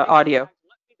to the audio. Let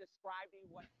me describe to you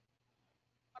what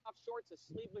cut off shorts, a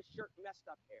sleeveless shirt, messed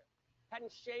up hair.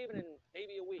 Hadn't shaven in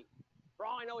maybe a week. For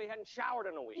all I know, he hadn't showered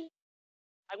in a week.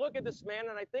 I look at this man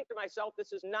and I think to myself,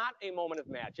 this is not a moment of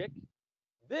magic.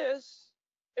 This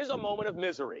is a moment of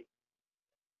misery.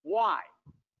 Why?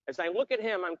 As I look at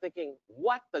him, I'm thinking,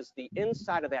 what does the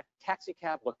inside of that taxi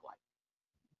cab look like?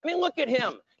 I mean, look at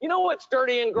him. You know what's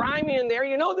dirty and grimy in there?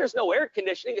 You know there's no air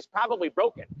conditioning. It's probably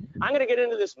broken. I'm going to get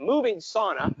into this moving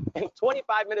sauna, and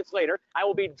 25 minutes later, I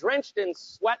will be drenched in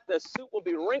sweat. The suit will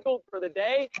be wrinkled for the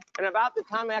day, and about the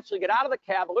time I actually get out of the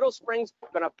cab, a little spring's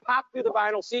going to pop through the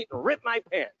vinyl seat and rip my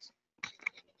pants.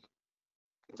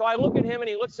 So I look at him, and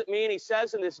he looks at me, and he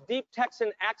says in this deep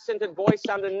Texan accented voice,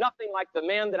 sounded nothing like the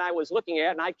man that I was looking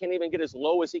at, and I can't even get as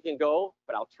low as he can go,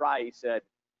 but I'll try. He said,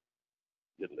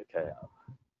 "Get in the cab.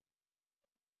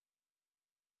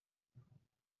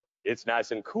 It's nice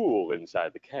and cool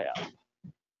inside the cab.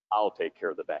 I'll take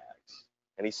care of the bags."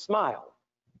 And he smiled.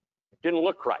 Didn't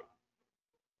look right.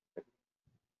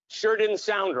 Sure didn't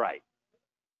sound right.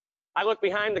 I looked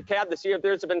behind the cab to see if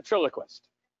there's a ventriloquist.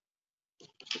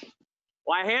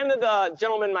 Well, I handed the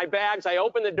gentleman my bags. I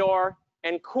opened the door,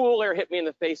 and cool air hit me in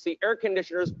the face. The air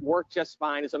conditioners worked just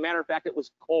fine. As a matter of fact, it was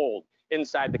cold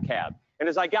inside the cab. And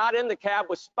as I got in, the cab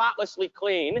was spotlessly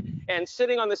clean. And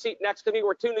sitting on the seat next to me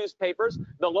were two newspapers,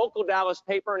 the local Dallas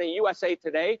paper and a USA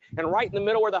Today. And right in the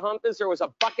middle where the hump is, there was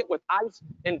a bucket with ice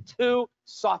and 2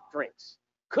 soft drinks.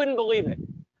 Couldn't believe it.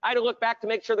 I had to look back to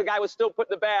make sure the guy was still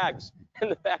putting the bags in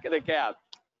the back of the cab.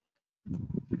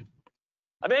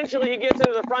 Eventually, he gets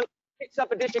into the front, picks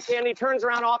up a dish of candy, turns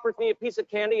around, offers me a piece of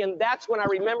candy. And that's when I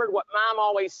remembered what Mom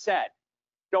always said.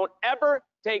 Don't ever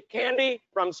take candy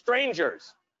from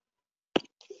strangers.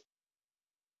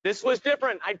 This was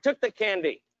different. I took the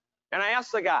candy and I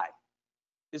asked the guy,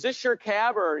 is this your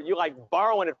cab or are you like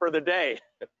borrowing it for the day?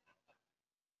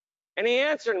 And he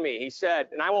answered me. He said,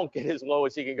 and I won't get as low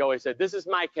as he can go. He said, this is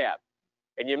my cab.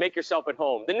 And you make yourself at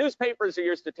home. The newspapers are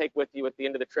yours to take with you at the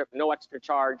end of the trip, no extra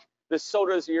charge. The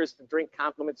sodas are yours to drink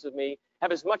compliments of me.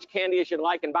 Have as much candy as you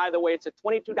like. And by the way, it's a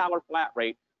 $22 flat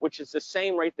rate, which is the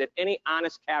same rate that any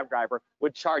honest cab driver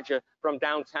would charge you from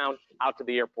downtown out to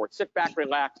the airport. Sit back,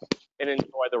 relax, and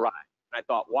enjoy the ride. And I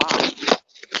thought, wow.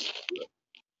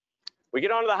 We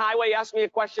get onto the highway, ask me a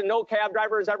question no cab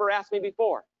driver has ever asked me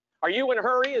before. Are you in a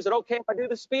hurry? Is it okay if I do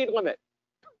the speed limit?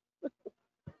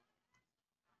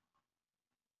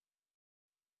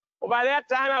 Well, by that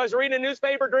time, I was reading a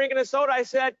newspaper, drinking a soda. I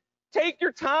said, take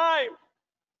your time.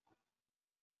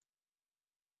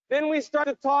 Then we start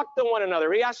to talk to one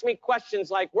another. He asked me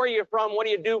questions like, where are you from? What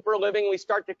do you do for a living? We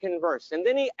start to converse. And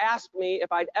then he asked me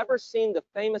if I'd ever seen the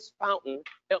famous fountain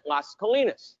at Las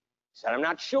Colinas. I said, I'm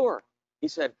not sure. He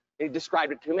said, he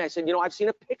described it to me. I said, you know, I've seen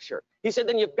a picture. He said,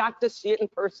 then you've got to see it in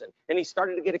person. And he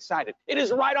started to get excited. It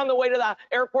is right on the way to the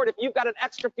airport. If you've got an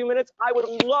extra few minutes, I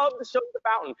would love to show you the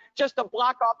fountain, just to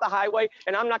block off the highway.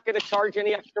 And I'm not going to charge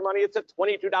any extra money. It's a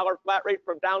 $22 flat rate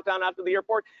from downtown out to the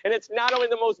airport. And it's not only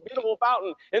the most beautiful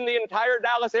fountain in the entire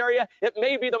Dallas area, it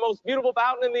may be the most beautiful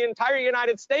fountain in the entire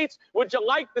United States. Would you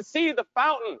like to see the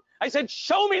fountain? I said,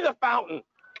 show me the fountain.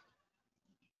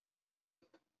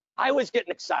 I was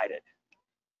getting excited.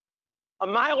 A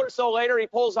mile or so later, he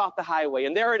pulls off the highway,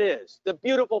 and there it is, the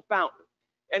beautiful fountain.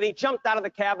 And he jumped out of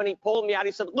the cab, and he pulled me out.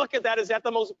 He said, look at that. Is that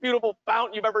the most beautiful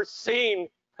fountain you've ever seen?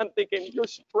 I'm thinking, you're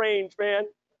strange, man.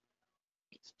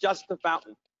 It's just a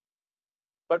fountain.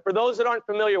 But for those that aren't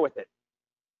familiar with it,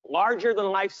 larger than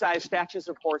life-size statues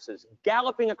of horses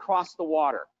galloping across the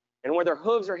water. And where their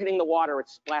hooves are hitting the water,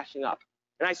 it's splashing up.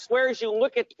 And I swear, as you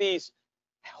look at these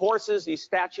horses, these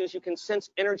statues, you can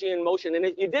sense energy and motion. And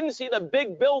if you didn't see the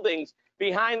big buildings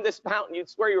behind this fountain, you'd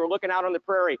swear you were looking out on the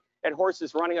prairie at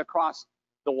horses running across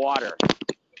the water.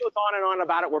 He goes on and on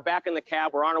about it. We're back in the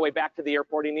cab. We're on our way back to the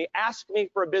airport. And he asked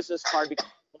me for a business card because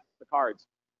he wants the cards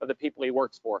of the people he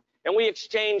works for. And we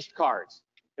exchanged cards.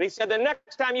 And he said, the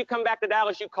next time you come back to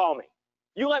Dallas, you call me.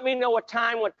 You let me know what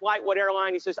time, what flight, what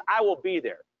airline. He says, I will be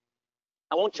there.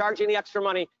 I won't charge you any extra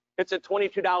money. It's a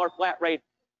 $22 flat rate.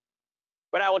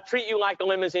 But I will treat you like a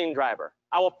limousine driver.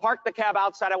 I will park the cab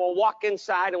outside. I will walk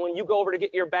inside. And when you go over to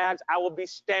get your bags, I will be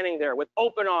standing there with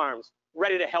open arms,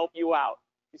 ready to help you out.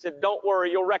 He said, don't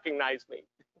worry, you'll recognize me.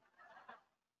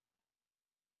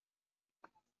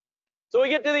 So we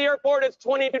get to the airport. It's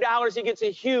 $22. He gets a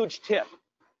huge tip.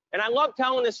 And I love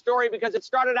telling this story because it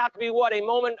started out to be what? A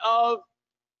moment of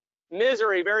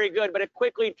misery. Very good. But it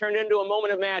quickly turned into a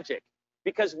moment of magic.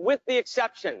 Because with the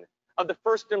exception of the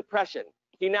first impression,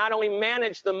 he not only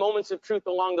managed the moments of truth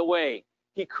along the way,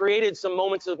 he created some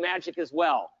moments of magic as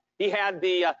well. He had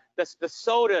the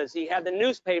sodas, he had the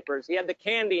newspapers, he had the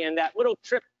candy, and that little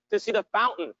trip to see the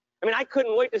fountain. I mean, I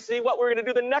couldn't wait to see what we were going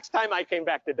to do the next time I came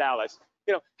back to Dallas.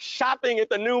 You know, shopping at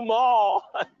the new mall.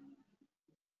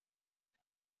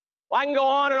 Well, I can go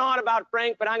on and on about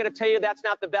Frank, but I'm going to tell you that's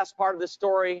not the best part of the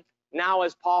story. Now,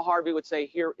 as Paul Harvey would say,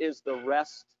 here is the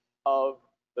rest of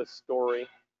the story.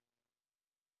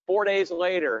 4 days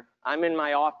later, I'm in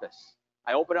my office.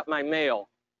 I open up my mail,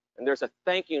 and there's a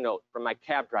thank you note from my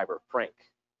cab driver, Frank.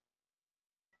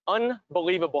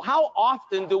 Unbelievable. How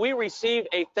often do we receive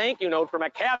a thank you note from a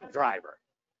cab driver?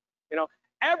 You know,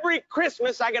 every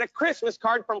Christmas, I get a Christmas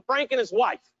card from Frank and his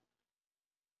wife.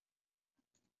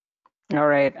 All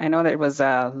right. I know that it was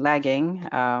lagging.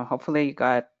 Hopefully you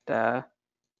got,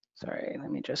 sorry,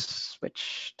 let me just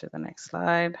switch to the next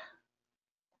slide.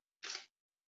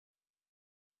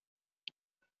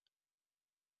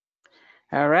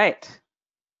 All right,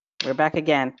 we're back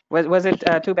again. Was it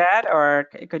too bad, or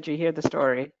could you hear the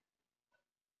story?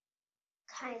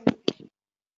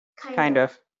 Kind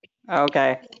of.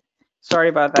 Okay, sorry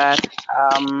about that.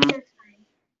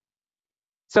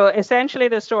 So essentially,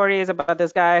 the story is about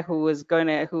this guy who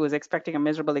was expecting a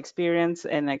miserable experience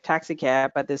in a taxi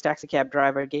cab, but this taxi cab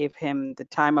driver gave him the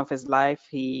time of his life.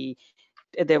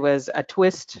 There was a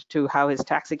twist to how his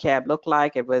taxi cab looked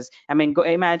like. It was, I mean,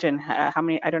 imagine how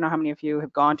many, I don't know how many of you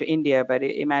have gone to India, but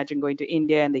imagine going to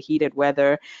India in the heated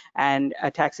weather and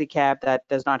a taxi cab that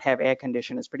does not have air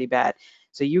conditioning is pretty bad.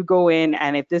 So you go in,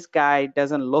 and if this guy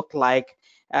doesn't look like,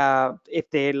 if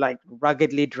they're like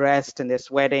ruggedly dressed and they're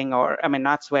sweating, or I mean,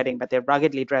 not sweating, but they're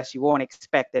ruggedly dressed, you won't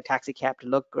expect the taxi cab to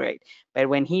look great. But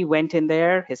when he went in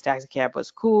there, his taxi cab was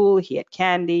cool. He had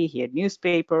candy, he had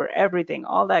newspaper, everything,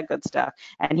 all that good stuff.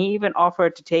 And he even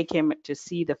offered to take him to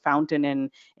see the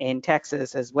fountain in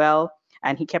Texas as well.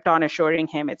 And he kept on assuring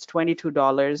him it's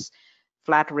 $22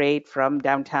 flat rate from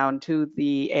downtown to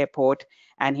the airport.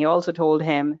 And he also told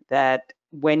him that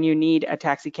when you need a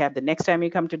taxi cab the next time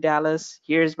you come to Dallas,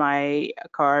 here's my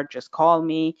card, just call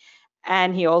me.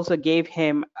 And he also gave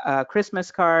him a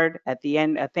Christmas card at the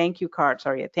end, a thank you card.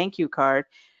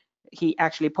 He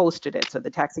actually posted it. So the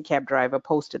taxi cab driver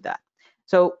posted that.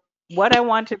 So what I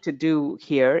wanted to do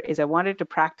here is I wanted to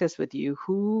practice with you.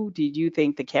 Who did you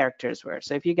think the characters were?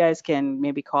 So if you guys can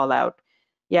maybe call out,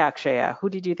 yeah, Akshaya, who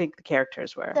did you think the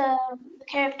characters were? The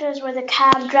characters were the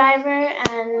cab driver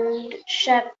and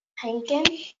Shep Hankin.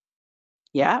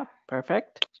 Yeah,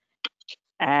 perfect.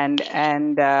 And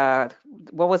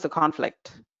what was the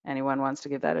conflict? Anyone wants to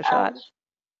give that a shot?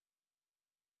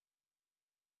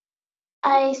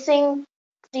 I think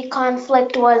the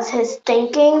conflict was his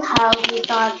thinking, how he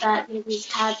thought that maybe his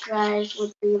cab drive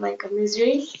would be like a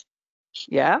misery.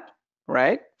 Yeah,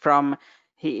 right. From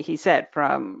he said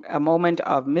from a moment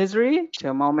of misery to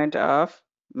a moment of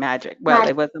magic. Well,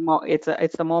 it was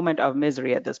it's the moment of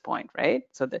misery at this point, right?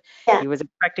 So Yeah. he was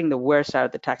expecting the worst out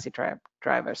of the taxi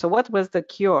driver. So what was the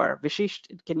cure? Vishish,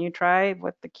 can you try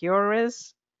what the cure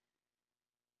is?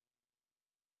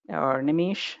 Or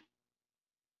Nimish?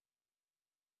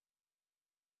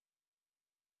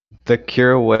 The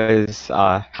cure was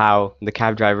how the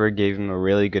cab driver gave him a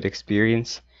really good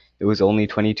experience. It was only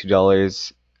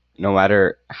 $22 no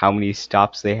matter how many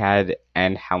stops they had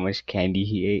and how much candy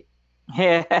he ate.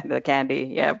 Yeah, the candy.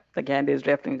 Yeah, the candy is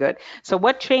definitely good. So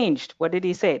what changed? What did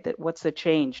he say? What's the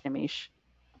change, Nimish?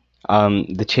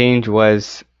 The change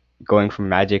was going from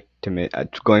misery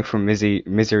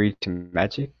to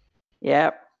magic.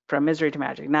 Yeah, from misery to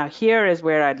magic. Now here is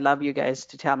where I'd love you guys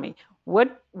to tell me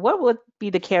what would be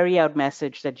the carry out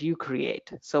message that you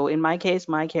create. So in my case,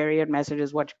 my carry out message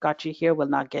is what got you here will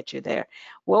not get you there.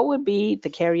 What would be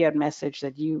the carry out message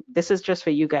that this is just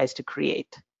for you guys to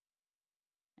create?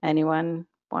 Anyone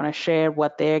want to share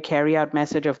what their carry out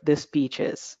message of this speech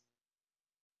is?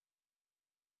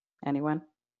 Anyone?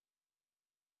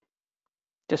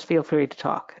 Just feel free to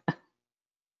talk.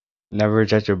 Never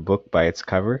judge a book by its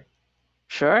cover.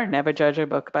 Sure, never judge a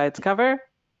book by its cover.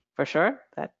 For sure,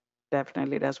 that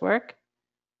definitely does work.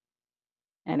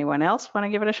 Anyone else want to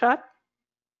give it a shot?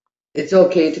 It's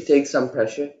okay to take some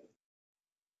pressure.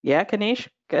 Yeah, Kanish,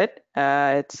 good.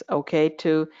 It's okay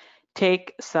to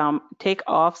take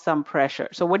off some pressure.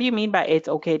 So what do you mean by it's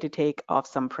okay to take off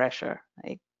some pressure?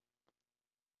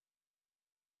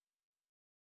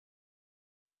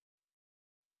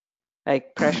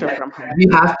 Like pressure from We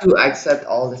have to accept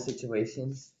all the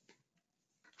situations.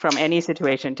 from any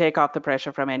situation, take off the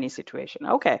pressure from any situation.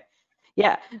 Okay.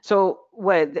 Yeah. So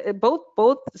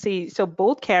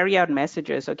both carry out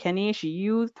messages. So Kanish,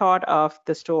 you thought of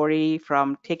the story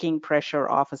from taking pressure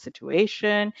off a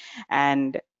situation,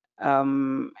 and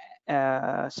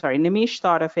Nimish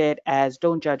thought of it as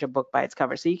don't judge a book by its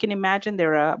cover. So you can imagine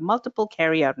there are multiple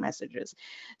carry out messages.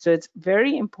 So it's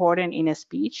very important in a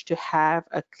speech to have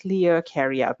a clear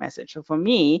carry out message. So for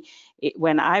me,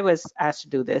 when I was asked to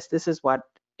do this, this is what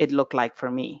it looked like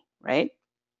for me, right?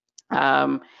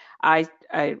 Um, I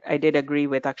did agree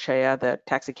with Akshaya, the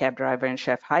taxi cab driver, and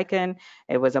Chef Hyken.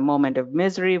 It was a moment of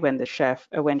misery when Chef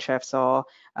saw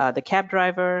the cab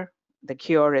driver. The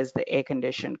cure is the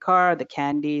air-conditioned car, the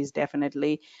candies,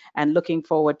 definitely, and looking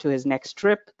forward to his next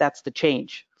trip. That's the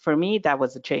change. For me, that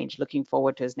was the change, looking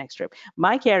forward to his next trip.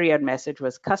 My carry-out message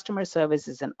was customer service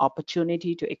is an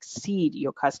opportunity to exceed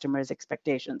your customers'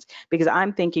 expectations, because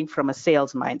I'm thinking from a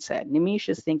sales mindset. Nimish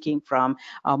is thinking from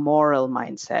a moral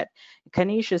mindset.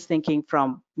 Kanish is thinking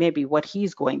from maybe what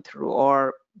he's going through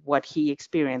or what he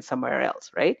experienced somewhere else,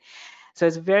 right? So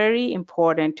it's very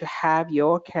important to have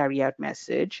your carry-out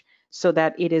message so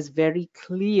that it is very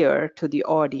clear to the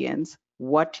audience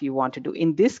what you want to do.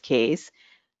 In this case,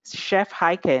 Chef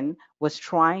Hyken was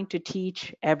trying to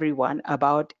teach everyone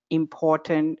about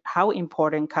how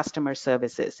important customer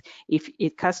service is. If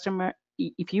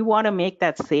you want to make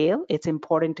that sale, it's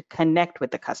important to connect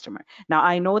with the customer. Now,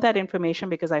 I know that information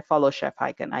because I follow Chef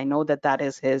Hyken. I know that that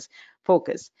is his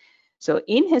focus. So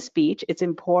in his speech, it's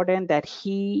important that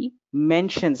he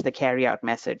mentions the carry-out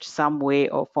message some way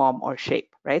or form or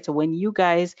shape, right? So when you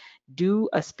guys do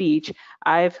a speech,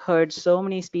 I've heard so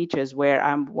many speeches where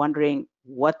I'm wondering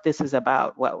what this is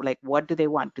about. What do they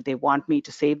want? Do they want me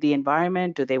to save the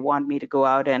environment? Do they want me to go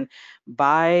out and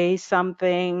buy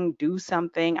something, do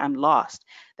something? I'm lost.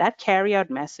 That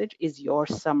carry-out message is your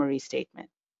summary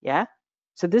statement. Yeah.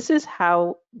 So this is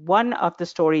how one of the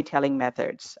storytelling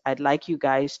methods I'd like you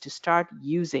guys to start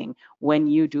using when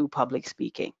you do public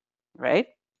speaking, right?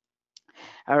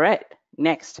 All right,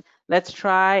 next, let's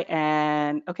try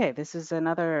and, okay, this is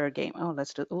another game. Oh,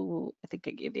 let's do, oh, I think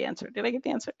I gave the answer. Did I get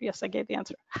the answer? Yes, I gave the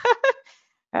answer.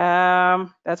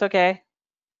 That's okay.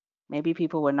 Maybe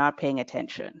people were not paying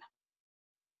attention.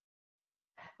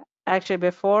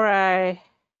 Actually,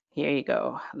 here you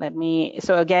go.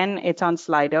 So again, it's on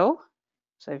Slido.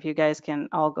 So if you guys can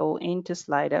all go into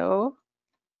Slido.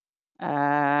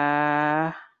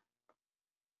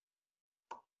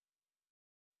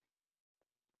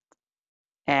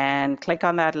 And click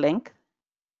on that link.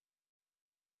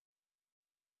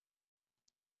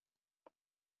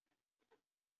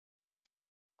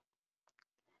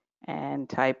 And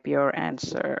type your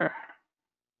answer.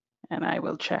 And I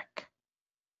will check.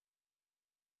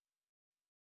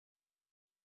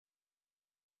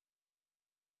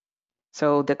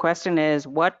 So the question is,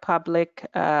 what percentage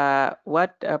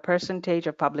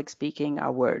of public speaking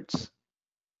are words?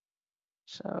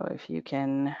 So if you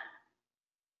can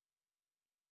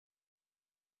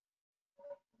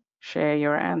share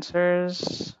your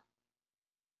answers,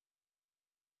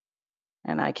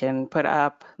 and I can put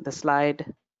up the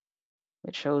slide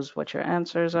which shows what your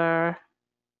answers are.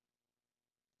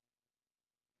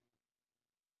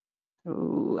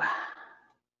 Ooh.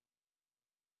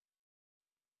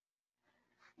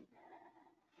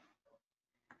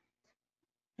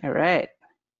 All right.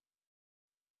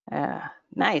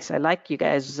 Nice. I like you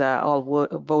guys all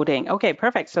voting. Okay,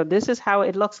 perfect. So this is how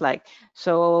it looks like.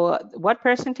 So what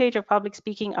percentage of public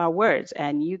speaking are words?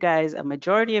 And you guys, a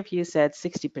majority of you said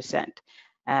 60%.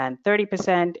 And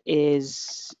 30%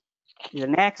 is the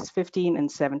next, 15 and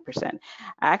 7%.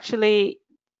 Actually,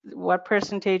 what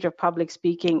percentage of public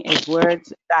speaking is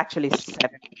words? Actually 7%.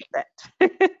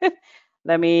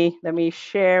 Let me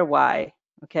share why.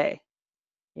 Okay,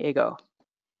 here you go.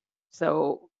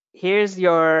 So here's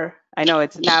your, I know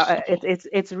it's now,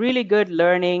 it's really good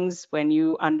learnings when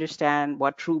you understand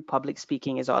what true public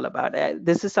speaking is all about.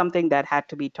 This is something that had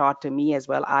to be taught to me as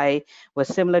well. I was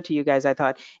similar to you guys. I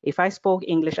thought if I spoke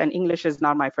English, and English is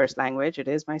not my first language, it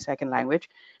is my second language.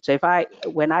 So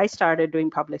when I started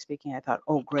doing public speaking, I thought,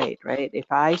 oh, great, right?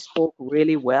 If I spoke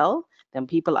really well, then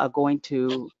people are going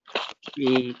to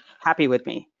be happy with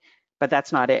me. But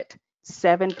that's not it.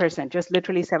 7%, just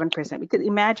literally 7%. Because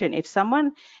imagine if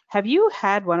someone, have you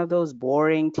had one of those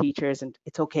boring teachers, and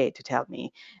it's okay to tell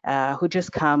me, who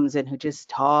just comes and who just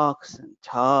talks and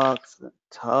talks and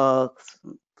talks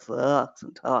and talks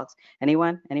and talks?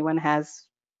 Anyone has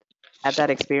had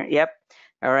that experience? Yep.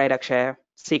 All right, Akshay,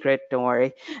 secret, don't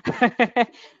worry.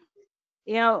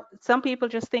 You know, some people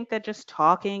just think that just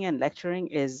talking and lecturing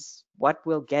is what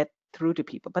will get through to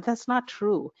people, but that's not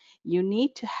true. You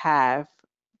need to have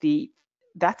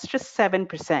that's just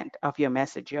 7% of your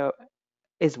message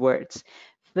is words.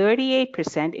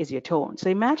 38% is your tone.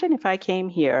 So imagine if I came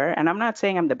here, and I'm not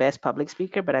saying I'm the best public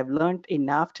speaker, but I've learned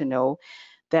enough to know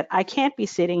that I can't be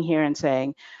sitting here and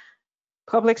saying,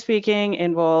 public speaking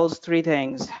involves three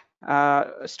things.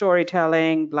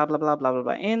 Storytelling, blah, blah, blah, blah, blah,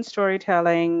 blah. In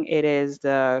storytelling, it is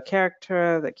the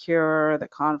character, the cure, the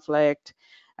conflict,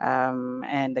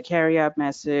 and the carry-out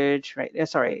message, right?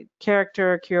 Sorry,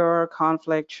 character, cure,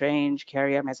 conflict, change,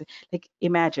 carry-out message. Like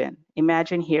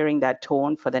imagine hearing that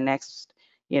tone for the next,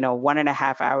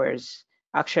 1.5 hours.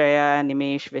 Akshaya,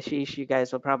 Nimish, Vishish, you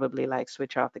guys will probably like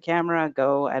switch off the camera,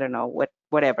 go, I don't know,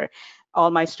 whatever. All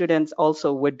my students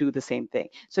also would do the same thing.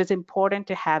 So it's important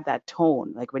to have that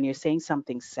tone. Like when you're saying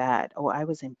something sad, oh, I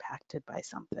was impacted by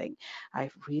something. I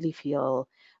really feel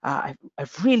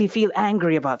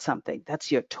angry about something.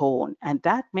 That's your tone. And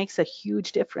that makes a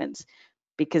huge difference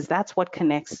because that's what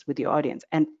connects with your audience.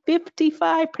 And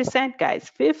 55%,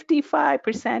 guys,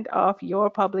 55% of your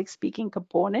public speaking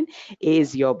component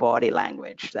is your body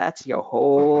language. That's your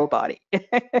whole body,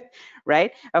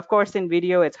 right? Of course, in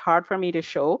video, it's hard for me to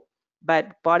show,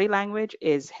 but body language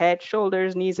is head,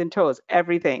 shoulders, knees, and toes,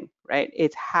 everything, right?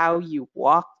 It's how you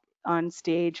walk on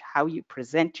stage, how you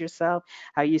present yourself,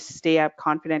 how you stay up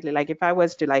confidently. Like if I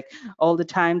was to like all the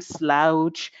time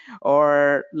slouch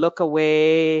or look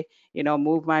away,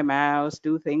 move my mouse,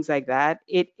 do things like that,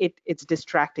 it's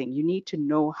distracting. You need to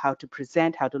know how to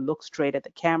present, how to look straight at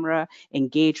the camera,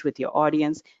 engage with your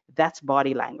audience. That's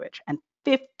body language. And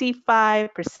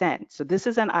 55%. So this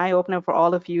is an eye opener for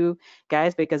all of you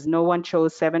guys because no one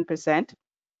chose 7%.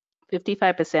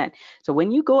 55%. So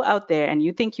when you go out there and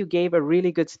you think you gave a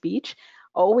really good speech,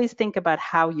 always think about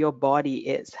how your body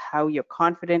is, how you're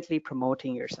confidently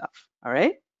promoting yourself. All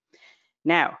right.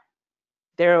 Now,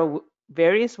 there are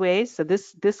various ways. So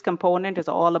this component is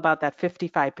all about that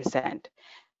 55%.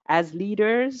 As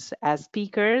leaders, as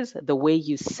speakers, the way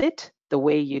you sit, the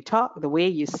way you talk, the way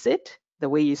you sit, the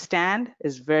way you stand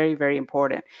is very, very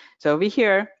important. So over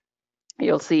here,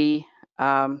 you'll see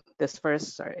this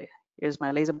first, sorry, here's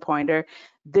my laser pointer.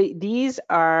 These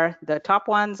are, the top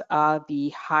ones are the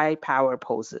high power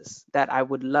poses that I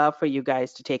would love for you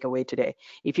guys to take away today.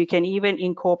 If you can even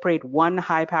incorporate one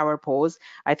high power pose,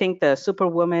 I think the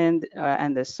Superwoman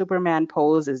and the Superman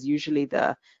pose is usually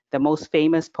the most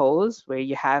famous pose, where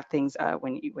you have things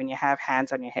when you have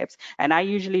hands on your hips. And I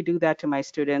usually do that to my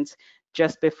students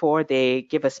just before they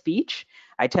give a speech.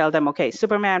 I tell them, okay,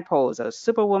 Superman pose or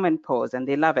Superwoman pose, and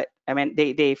they love it. I mean,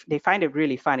 they find it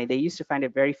really funny. They used to find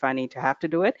it very funny to have to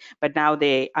do it, but now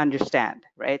they understand,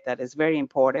 right? That is very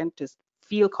important to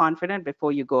feel confident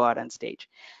before you go out on stage.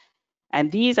 And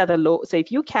these are the low. So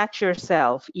if you catch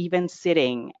yourself even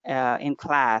sitting in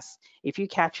class, if you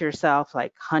catch yourself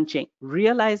like hunching,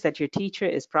 realize that your teacher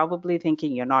is probably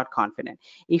thinking you're not confident.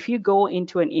 If you go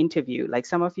into an interview, like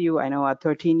some of you I know are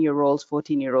 13-year-olds,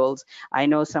 14-year-olds. I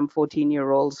know some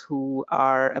 14-year-olds who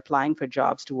are applying for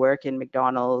jobs to work in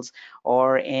McDonald's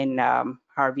or in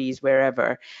Harvey's,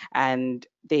 wherever, and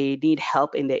they need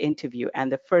help in the interview.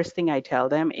 And the first thing I tell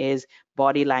them is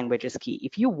body language is key.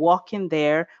 If you walk in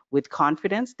there with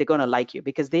confidence, they're going to like you,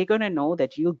 because they're going to know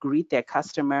that you'll greet their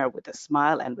customer with a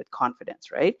smile and with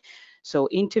confidence, right? So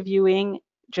interviewing,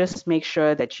 just make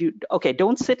sure that you, okay,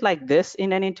 don't sit like this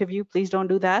in an interview. Please don't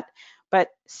do that. But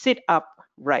sit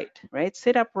upright, right?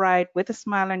 Sit upright with a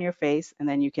smile on your face, and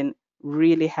then you can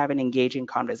really have an engaging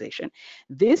conversation.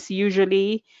 This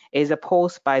usually is a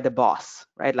post by the boss,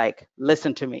 right? Like,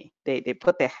 listen to me. They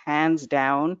put their hands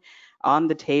down on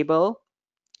the table,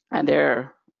 and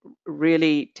they're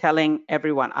really telling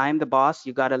everyone, I'm the boss,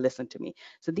 you got to listen to me.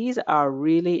 So these are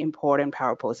really important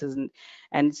power poses,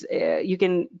 and you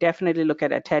can definitely look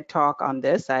at a TED talk on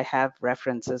this. I have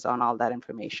references on all that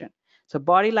information. So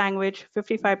body language,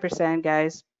 55%,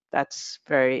 guys, that's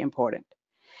very important.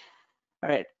 All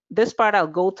right, this part I'll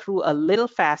go through a little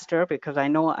faster because I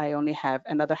know I only have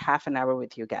another half an hour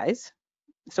with you guys.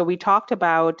 So we talked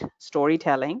about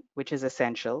storytelling, which is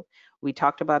essential. We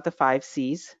talked about the 5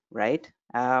 C's, right?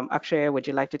 Akshaya, would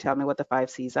you like to tell me what the 5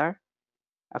 C's are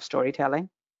of storytelling?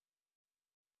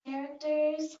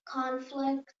 Characters,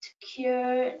 conflict,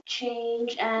 cure,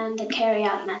 change, and the carry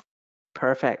out method.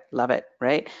 Perfect, love it,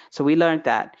 right? So we learned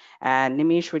that. And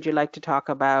Nimish, would you like to talk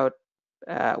about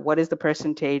what is the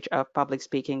percentage of public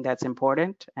speaking that's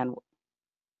important? And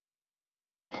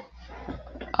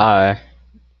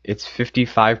It's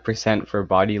 55% for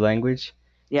body language,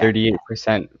 yeah,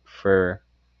 38% for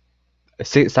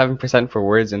 7% for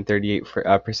words, and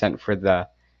 38% for the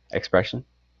expression.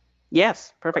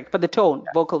 yes, perfect. For the tone,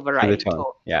 vocal For the variety. tone,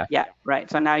 yeah. Yeah, right.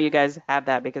 So now you guys have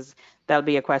that, because that'll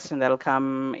be a question that'll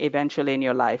come eventually in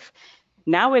your life.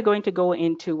 Now we're going to go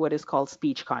into what is called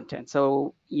speech content.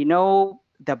 So you know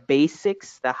the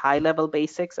basics, the high level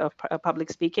basics of public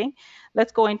speaking.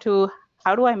 Let's go into,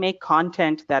 how do I make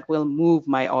content that will move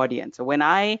my audience? So when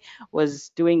I was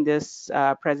doing this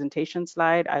presentation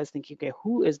slide, I was thinking, okay,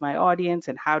 who is my audience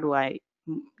and how do I,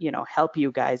 help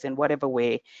you guys in whatever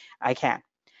way I can?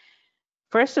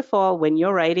 First of all, when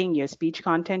you're writing your speech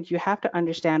content, you have to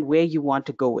understand where you want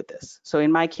to go with this. So in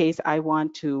my case, I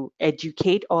want to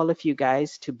educate all of you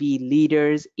guys to be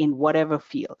leaders in whatever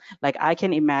field. Like, I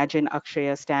can imagine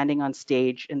Akshaya standing on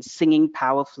stage and singing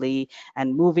powerfully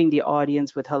and moving the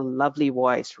audience with her lovely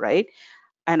voice, right?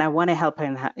 And I want to help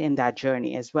her in that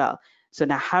journey as well. So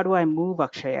now, how do I move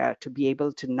Akshaya to be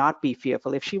able to not be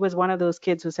fearful? If she was one of those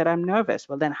kids who said, I'm nervous,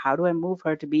 well, then how do I move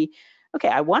her to be, okay,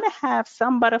 I want to have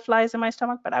some butterflies in my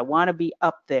stomach, but I want to be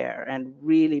up there and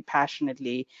really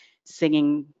passionately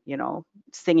singing,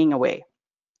 singing away.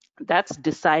 That's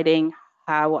deciding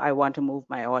how I want to move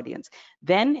my audience.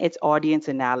 Then it's audience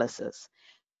analysis.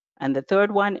 And the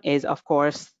third one is, of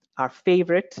course, our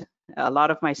favorite. A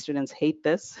lot of my students hate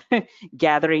this,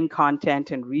 gathering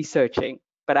content and researching,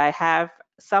 but I have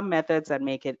some methods that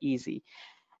make it easy.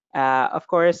 Of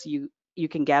course, you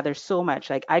can gather so much.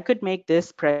 Like, I could make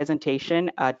this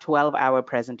presentation a 12-hour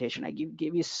presentation. I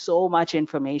give you so much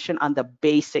information on the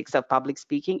basics of public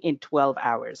speaking in 12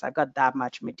 hours. I've got that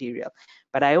much material,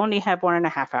 but I only have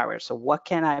 1.5 hours. So what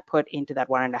can I put into that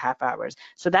 1.5 hours?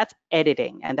 So that's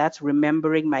editing, and that's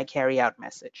remembering my carry out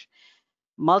message.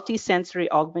 Multisensory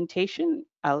augmentation,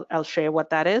 I'll share what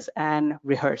that is, and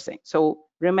rehearsing. So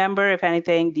remember, if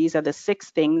anything, these are the 6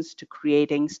 things to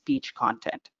creating speech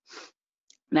content.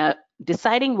 Now,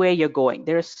 deciding where you're going,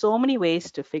 there are so many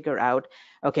ways to figure out,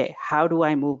 okay, how do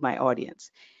I move my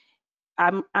audience?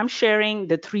 I'm sharing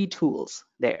the 3 tools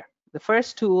there. The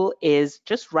first tool is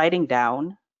just writing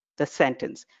down the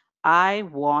sentence. I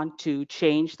want to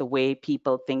change the way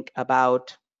people think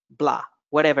about blah,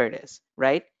 whatever it is,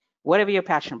 right? Whatever you're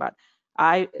passionate about.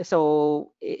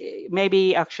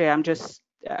 Maybe Akshay, I'm just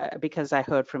because I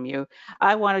heard from you,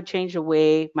 I want to change the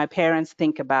way my parents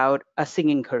think about a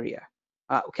singing career.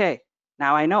 Okay,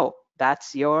 now I know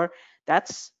that's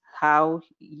how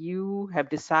you have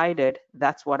decided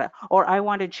that's what or I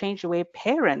want to change the way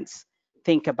parents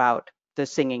think about the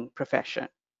singing profession.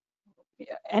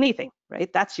 Anything,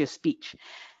 right? That's your speech.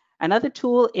 Another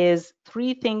tool is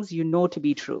 3 things you know to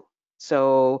be true.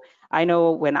 So I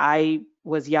know when I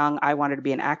was young, I wanted to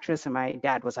be an actress, and my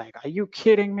dad was like, "Are you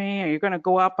kidding me? Are you going to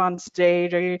go up on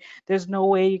stage? There's no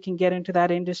way you can get into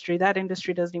that industry. That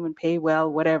industry doesn't even pay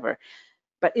well, whatever."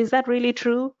 But is that really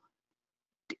true?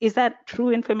 Is that true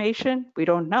information? We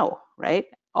don't know, right?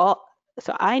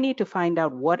 So I need to find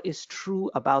out what is true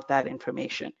about that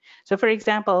information. So for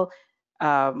example,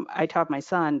 I taught my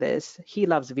son this. He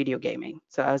loves video gaming.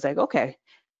 So I was like, okay,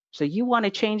 so you want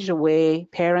to change the way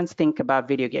parents think about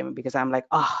video gaming, because I'm like,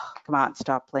 oh, come on,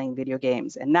 stop playing video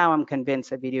games. And now I'm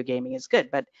convinced that video gaming is good.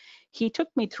 But he took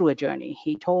me through a journey.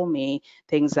 He told me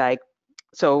things like,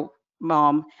 so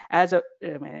mom, I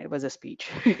mean, it was a speech,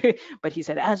 but he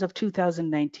said, as of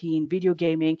 2019, video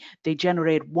gaming, they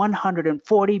generate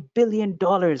 $140 billion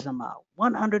a month,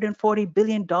 $140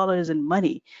 billion in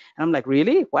money. And I'm like,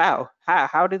 really? Wow.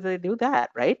 How did they do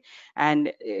that? Right.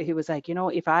 And he was like,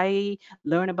 if I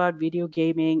learn about video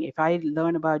gaming, if I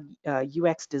learn about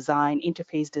UX design,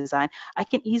 interface design, I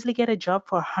can easily get a job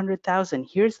for 100,000.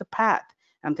 Here's the path.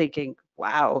 I'm thinking,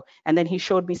 wow. And then he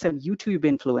showed me some YouTube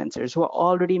influencers who are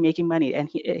already making money. And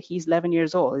he's 11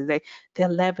 years old. He's like, they're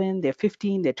 11, they're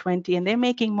 15, they're 20, and they're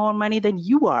making more money than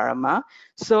you are, Amma.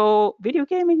 So video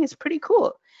gaming is pretty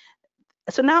cool.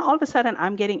 So now all of a sudden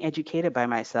I'm getting educated by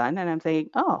my son, and I'm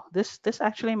thinking, oh, this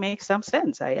actually makes some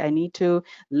sense. I need to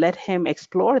let him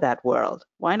explore that world.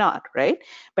 Why not, right?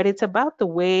 But it's about the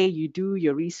way you do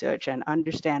your research and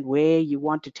understand where you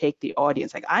want to take the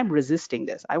audience. Like, I'm resisting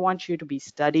this. I want you to be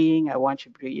studying. I want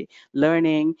you to be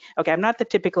learning. Okay, I'm not the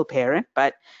typical parent,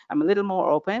 but I'm a little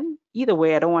more open. Either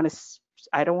way, I don't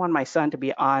want my son to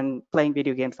be on playing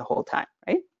video games the whole time,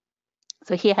 right?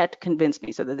 So he had to convince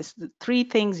me. So that this the 3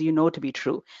 things you know to be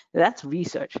true. That's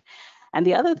research. And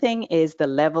the other thing is the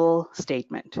level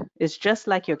statement. It's just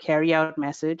like your carry out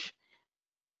message.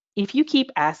 If you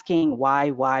keep asking why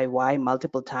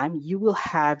multiple times, you will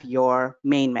have your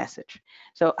main message.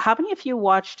 So how many of you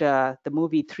watched the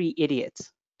movie 3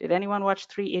 Idiots? Did anyone watch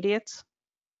 3 Idiots?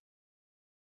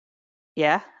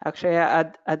 Yeah,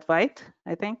 Akshaya Advait,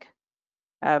 I think.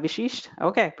 Vishish.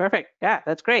 Okay, perfect. Yeah,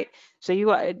 that's great. So you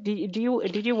did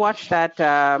you watch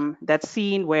that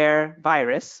scene where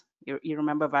Virus? You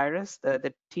remember Virus,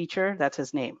 the teacher? That's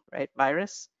his name, right?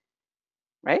 Virus,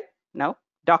 right? No,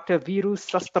 Dr. Viru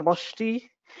Sastrabashti.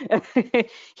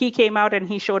 He came out and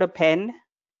he showed a pen.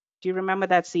 Do you remember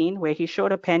that scene where he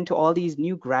showed a pen to all these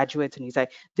new graduates, and he's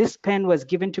like, this pen was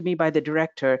given to me by the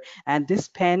director, and this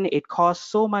pen, it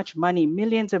costs so much money,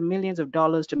 millions and millions of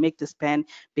dollars to make this pen,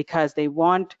 because they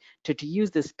want to use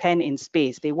this pen in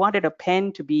space. They wanted a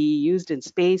pen to be used in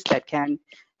space that can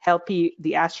help the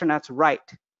astronauts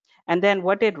write. And then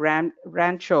what did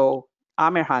Rancho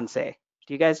Amirhan say?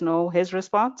 Do you guys know his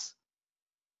response?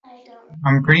 I don't.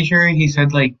 I'm pretty sure he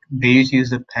said like they just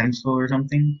used a pencil or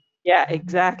something. Yeah,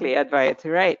 exactly, Advait.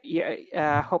 Right.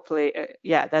 Yeah, hopefully,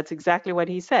 yeah, that's exactly what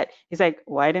he said. He's like,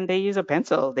 why didn't they use a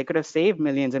pencil? They could have saved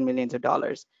millions and millions of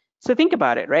dollars. So think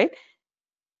about it, right?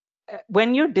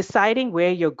 When you're deciding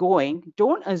where you're going,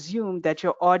 don't assume that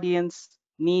your audience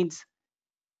needs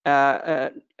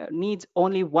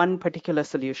only one particular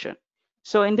solution.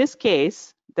 So in this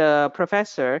case, the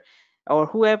professor or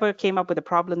whoever came up with a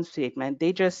problem statement,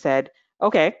 they just said,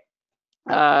 okay,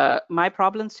 my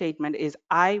problem statement is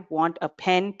I want a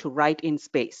pen to write in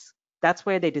space. That's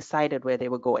where they decided where they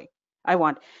were going.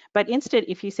 But instead,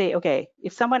 if you say, okay,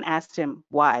 if someone asked him,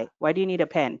 why do you need a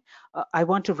pen? I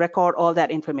want to record all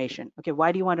that information. Okay,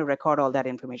 why do you want to record all that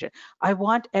information? I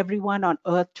want everyone on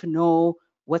Earth to know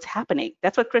what's happening.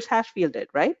 That's what Chris Hashfield did,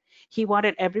 right? He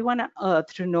wanted everyone on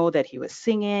Earth to know that he was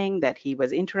singing, that he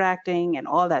was interacting, and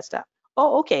all that stuff.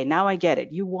 Oh, okay, now I get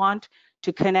it. You want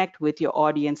to connect with your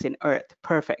audience in Earth.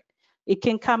 Perfect. It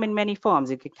can come in many forms.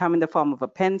 It can come in the form of a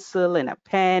pencil and a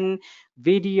pen,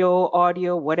 video,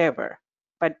 audio, whatever.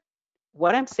 But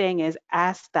what I'm saying is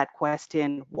ask that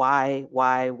question, why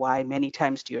many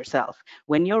times to yourself.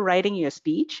 When you're writing your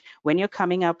speech, when you're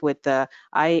coming up with the,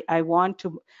 I want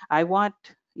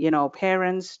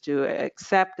parents to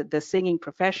accept the singing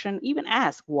profession, even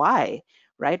ask why,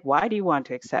 right? Why do you want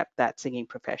to accept that singing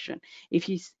profession? If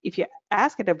you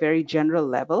ask at a very general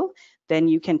level, then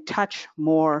you can touch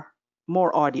more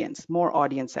audience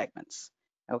segments.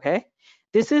 Okay.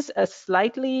 This is a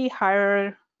slightly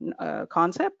higher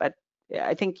concept, but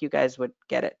I think you guys would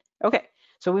get it. Okay,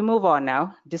 so we move on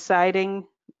now.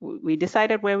 We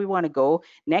decided where we want to go.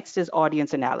 Next is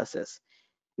audience analysis.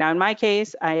 Now, in my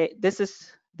case,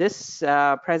 this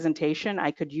presentation,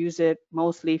 I could use it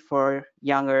mostly for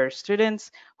younger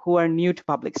students who are new to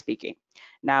public speaking.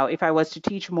 Now, if I was to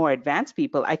teach more advanced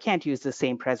people, I can't use the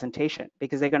same presentation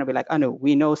because they're going to be like, oh no,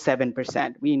 we know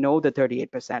 7%, we know the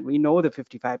 38%, we know the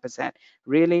 55%.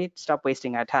 Really, stop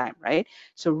wasting our time, right?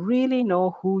 So really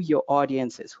know who your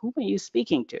audience is. Who are you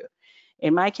speaking to?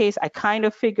 In my case, I kind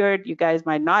of figured you guys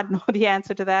might not know the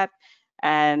answer to that.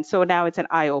 And so now it's an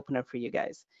eye opener for you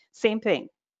guys. Same thing.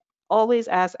 Always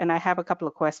ask, and I have a couple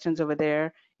of questions over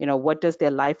there. You know, what does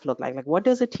their life look like? Like, what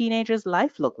does a teenager's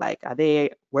life look like? Are they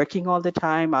working all the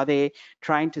time? Are they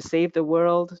trying to save the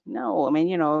world? No, I mean,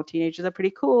 you know, teenagers are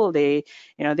pretty cool. They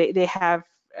have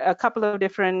a couple of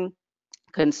different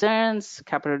concerns, a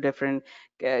couple of different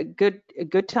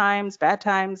good times, bad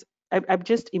times. I'm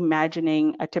just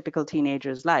imagining a typical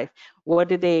teenager's life. Why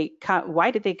did they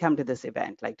come to this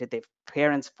event? Like, did their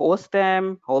parents force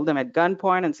them, hold them at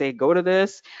gunpoint and say, go to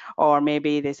this? Or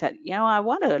maybe they said, you know, I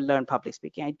want to learn public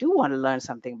speaking. I do want to learn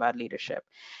something about leadership.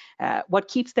 What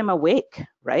keeps them awake,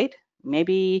 right?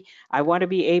 Maybe I want to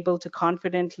be able to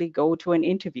confidently go to an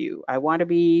interview. I want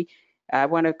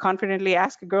to confidently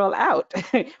ask a girl out,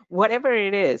 whatever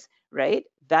it is, right?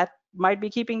 That might be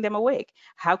keeping them awake.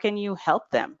 How can you help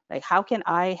them? Like, how can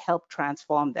I help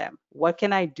transform them? What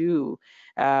can I do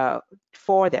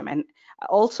for them? And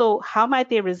also, how might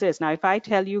they resist? Now, if I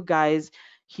tell you guys,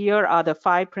 here are the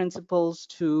 5 principles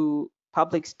to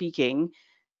public speaking,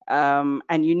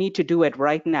 and you need to do it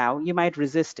right now, you might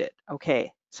resist it.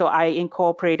 Okay, so I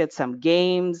incorporated some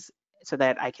games so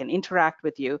that I can interact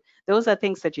with you. Those are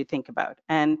things that you think about.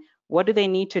 And what do they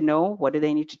need to know? What do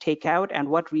they need to take out? And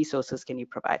what resources can you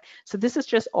provide? So this is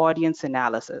just audience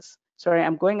analysis. Sorry,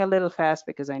 I'm going a little fast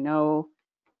because I know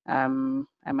I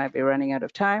might be running out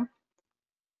of time.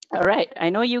 All right, I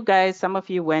know you guys, some of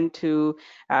you went to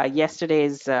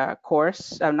yesterday's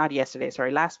course, not yesterday,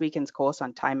 sorry, last weekend's course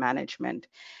on time management.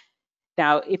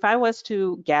 Now, if I was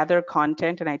to gather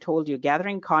content, and I told you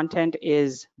gathering content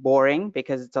is boring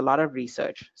because it's a lot of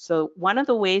research. So one of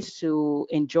the ways to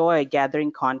enjoy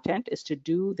gathering content is to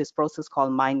do this process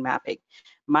called mind mapping.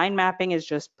 Mind mapping is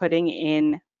just putting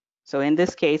in, so in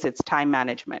this case, it's time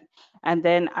management. And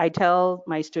then I tell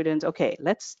my students, okay,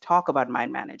 let's talk about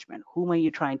mind management. Whom are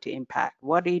you trying to impact?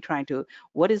 What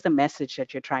is the message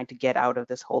that you're trying to get out of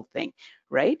this whole thing,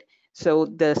 right? So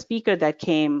the speaker that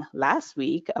came last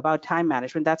week about time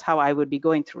management, that's how I would be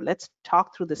going through. Let's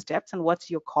talk through the steps and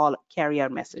what's your carry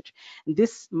out message.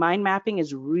 This mind mapping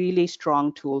is really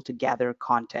strong tool to gather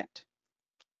content.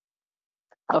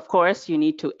 Of course, you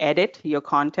need to edit your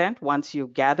content once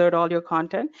you've gathered all your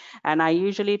content. And I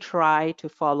usually try to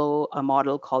follow a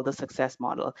model called the success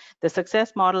model. The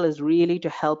success model is really to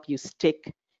help you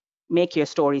make your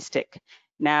story stick.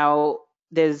 Now,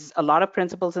 there's a lot of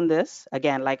principles in this.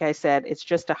 Again, like I said, it's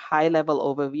just a high level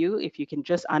overview. If you can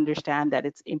just understand that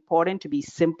it's important to be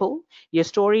simple, your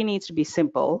story needs to be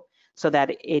simple so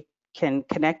that it can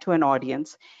connect to an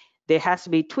audience. There has to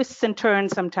be twists and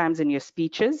turns sometimes in your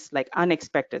speeches, like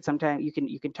unexpected. Sometimes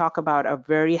you can talk about a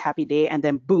very happy day and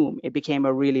then boom, it became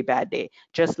a really bad day,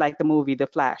 just like the movie The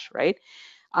Flash, right?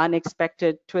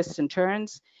 Unexpected twists and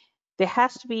turns. There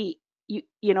has to be,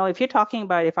 you know, if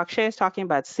Akshay is talking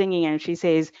about singing and she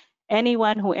says,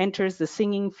 anyone who enters the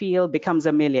singing field becomes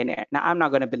a millionaire. Now, I'm not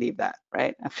going to believe that,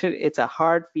 right? It's a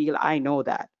hard field. I know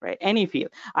that, right? Any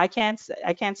field. I can't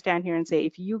stand here and say,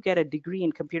 if you get a degree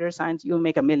in computer science, you'll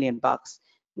make $1 million.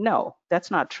 No,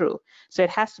 that's not true. So it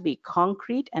has to be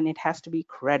concrete and it has to be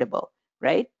credible,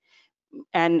 right?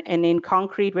 And in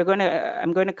concrete,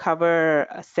 I'm going to cover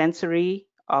sensory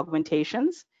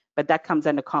augmentations, but that comes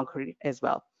under concrete as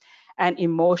well. And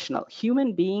emotional.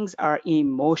 Human beings are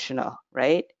emotional,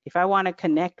 right? If I want to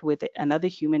connect with another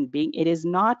human being, it is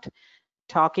not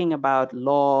talking about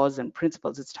laws and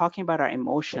principles. It's talking about our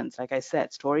emotions. Like I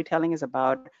said, storytelling is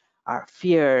about our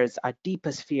fears, our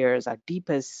deepest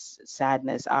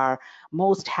sadness, our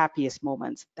most happiest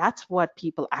moments. That's what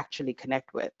people actually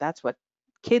connect with. That's what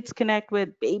kids connect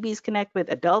with, babies connect with,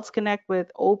 adults connect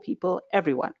with, old people,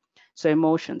 everyone. So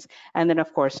emotions. And then,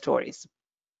 of course, stories.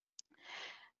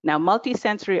 Now,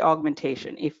 multisensory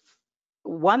augmentation. If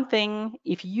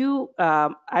you,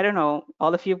 I don't know,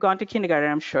 all of you have gone to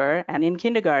kindergarten, I'm sure, and in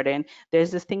kindergarten,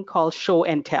 there's this thing called show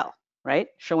and tell, right?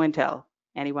 Show and tell.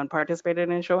 Anyone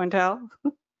participated in show and tell?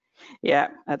 Yeah,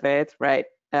 Advait, right.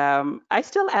 I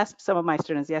still ask some of my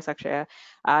students, yes, Akshaya,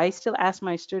 I still ask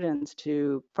my students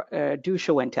to do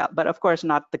show and tell, but of course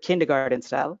not the kindergarten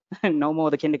style, no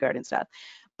more the kindergarten style.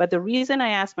 But the reason I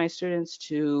ask my students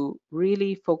to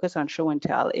really focus on show and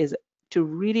tell is to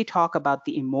really talk about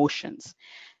the emotions,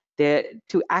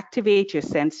 to activate your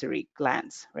sensory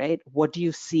glands, right? What do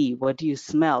you see? What do you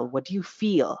smell? What do you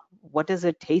feel? What does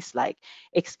it taste like?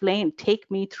 Explain, take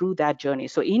me through that journey.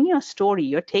 So in your story,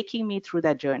 you're taking me through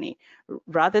that journey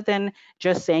rather than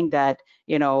just saying that,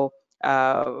 you know,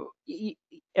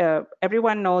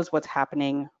 everyone knows what's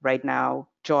happening right now.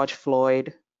 George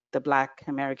Floyd, the Black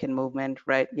American movement,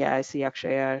 right? Yeah, I see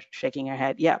Akshaya shaking her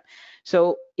head. Yeah.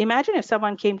 So imagine if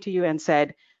someone came to you and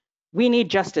said, we need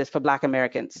justice for Black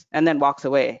Americans, and then walks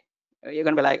away. You're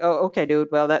going to be like, oh, okay, dude,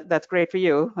 well, that's great for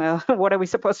you. Well, what are we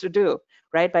supposed to do,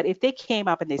 right? But if they came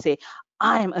up and they say,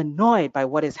 I am annoyed by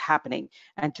what is happening,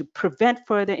 and to prevent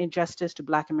further injustice to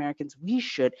Black Americans, we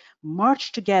should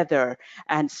march together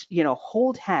and, you know,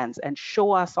 hold hands and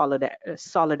show our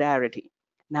solidarity.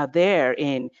 Now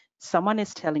therein, someone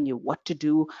is telling you what to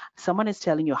do, someone is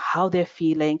telling you how they're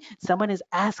feeling, someone is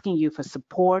asking you for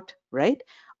support, right?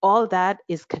 All that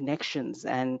is connections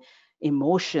and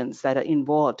emotions that are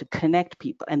involved to connect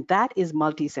people. And that is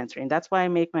multisensory. And that's why I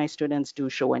make my students do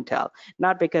show and tell,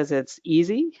 not because it's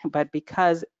easy, but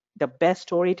because the best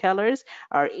storytellers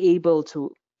are able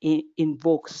to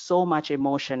invoke so much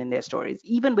emotion in their stories,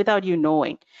 even without you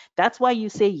knowing. That's why you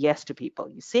say yes to people.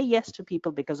 You say yes to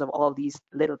people because of all these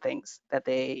little things that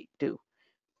they do.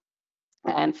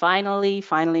 And finally,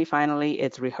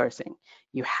 it's rehearsing.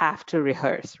 You have to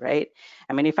rehearse, right?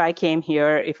 I mean, if I came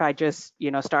here, if I just,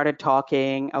 you know, started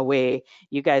talking away,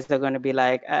 you guys are going to be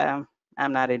like, I'm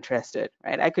not interested,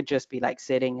 right? I could just be like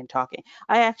sitting and talking.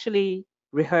 I actually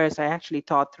rehearse. I actually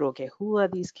thought through, okay, who are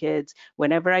these kids?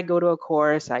 Whenever I go to a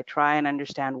course, I try and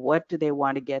understand what do they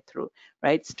want to get through,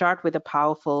 right? Start with a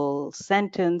powerful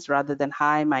sentence rather than,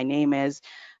 hi, my name is,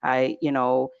 you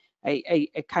know, I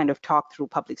kind of talk through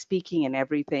public speaking and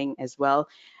everything as well.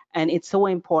 And it's so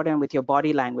important with your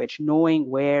body language, knowing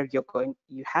where you're going.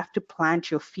 You have to plant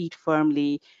your feet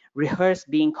firmly, rehearse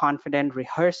being confident,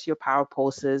 rehearse your power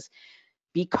poses,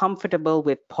 be comfortable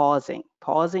with pausing.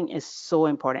 Pausing is so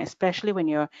important, especially when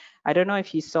you're, I don't know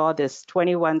if you saw this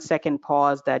 21-second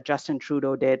pause that Justin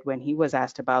Trudeau did when he was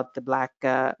asked about the Black,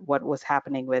 what was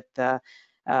happening with the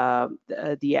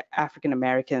African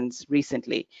Americans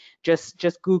recently.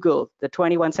 Just Google the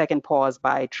 21-second pause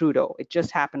by Trudeau. It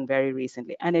just happened very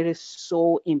recently, and it is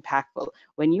so impactful.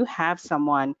 When you have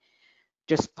someone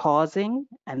just pausing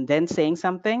and then saying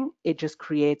something, it just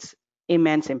creates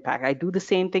immense impact. I do the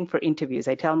same thing for interviews.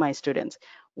 I tell my students,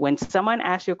 when someone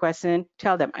asks you a question,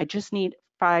 tell them, I just need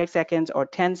 5 seconds or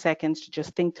 10 seconds to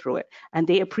just think through it. And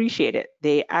they appreciate it.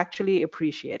 They actually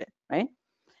appreciate it, right?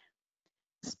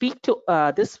 Speak to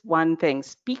this one thing,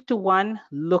 speak to one,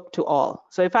 look to all.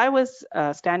 So if I was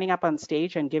standing up on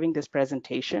stage and giving this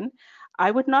presentation,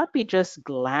 I would not be just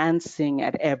glancing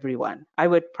at everyone. I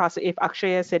would process, if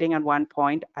Akshaya is sitting on one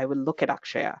point, I will look at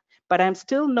Akshaya. But I'm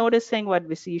still noticing what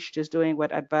Visish is doing,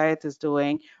 what Advait is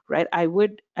doing, right? I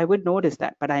would notice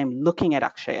that, but I'm looking at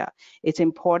Akshaya. It's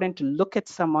important to look at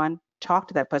someone, talk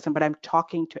to that person, but I'm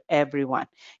talking to everyone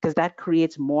because that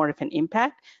creates more of an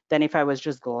impact than if I was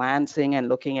just glancing and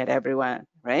looking at everyone,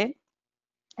 right?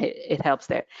 It helps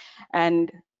there. And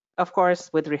of course,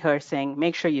 with rehearsing,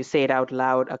 make sure you say it out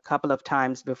loud a couple of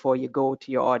times before you go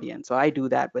to your audience. So I do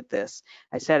that with this.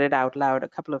 I said it out loud a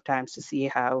couple of times to see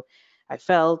how I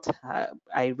felt.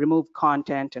 I removed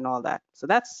content and all that. So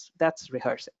that's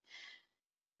rehearsing.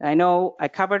 I know I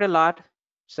covered a lot.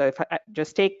 So if I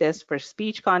just take this for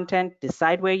speech content,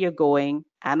 decide where you're going,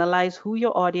 analyze who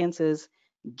your audience is,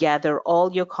 gather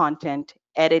all your content,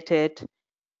 edit it,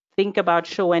 think about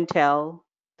show and tell,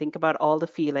 think about all the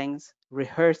feelings,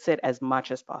 rehearse it as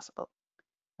much as possible.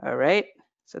 All right.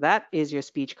 So that is your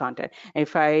speech content.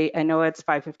 If I know it's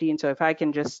 5:15, so if I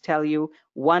can just tell you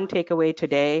one takeaway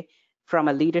today from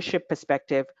a leadership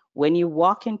perspective, when you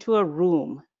walk into a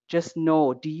room, just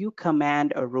know, do you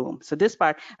command a room? So this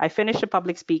part, I finished the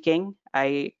public speaking.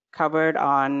 I covered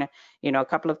on, you know, a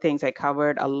couple of things. I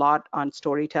covered a lot on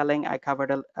storytelling. I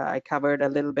covered a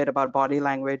little bit about body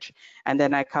language, and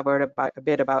then I covered a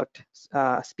bit about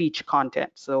speech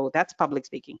content. So that's public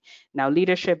speaking. Now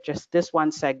leadership, just this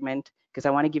one segment, because I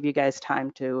want to give you guys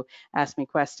time to ask me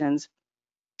questions.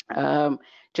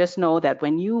 Just know that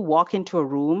when you walk into a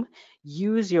room,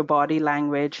 use your body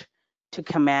language to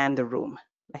command the room.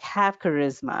 Like have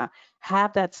charisma,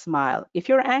 have that smile. If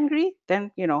you're angry,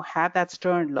 then, you know, have that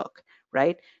stern look,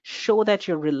 right? Show that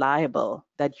you're reliable,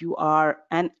 that you are,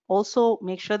 and also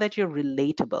make sure that you're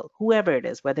relatable, whoever it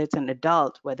is, whether it's an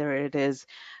adult, whether it is,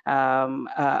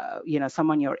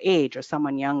 someone your age or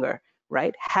someone younger,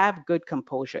 right? Have good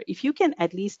composure. If you can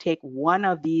at least take one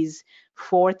of these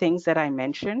 4 things that I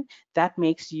mentioned, that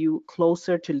makes you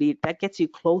closer to lead, that gets you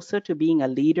closer to being a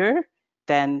leader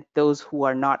than those who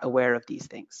are not aware of these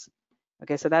things.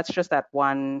 Okay, so that's just that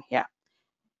one, yeah.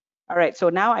 All right, so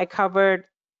now I covered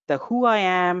the who I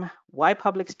am, why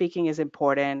public speaking is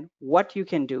important, what you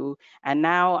can do, and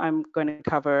now I'm going to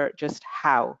cover just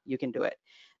how you can do it.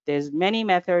 There's many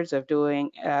methods of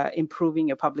improving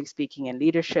your public speaking and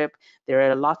leadership.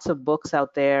 There are lots of books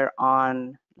out there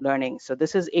on learning. So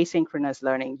this is asynchronous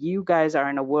learning. You guys are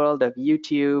in a world of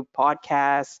YouTube,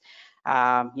 podcasts,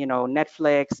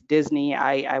 Netflix, Disney.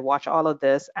 I watch all of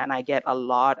this and I get a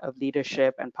lot of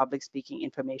leadership and public speaking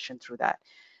information through that.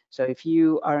 So if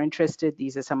you are interested,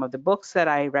 these are some of the books that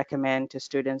I recommend to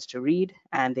students to read,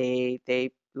 and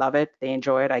they love it, they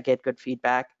enjoy it, I get good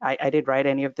feedback. I didn't write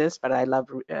any of this, but I love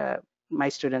my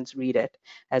students read it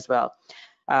as well.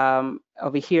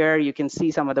 Over here, you can see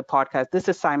some of the podcasts. This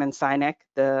is Simon Sinek,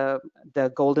 the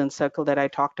golden circle that I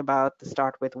talked about, the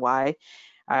Start With Why.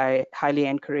 I highly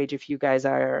encourage, if you guys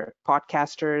are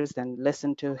podcasters, then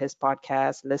listen to his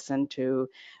podcast, listen to,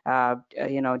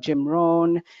 Jim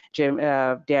Rohn,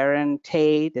 Darren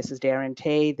Tay. This is Darren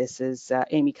Tay. This is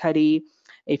Amy Cuddy.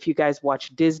 If you guys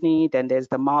watch Disney, then there's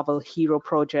the Marvel Hero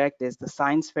Project, there's the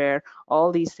Science Fair. All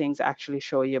these things actually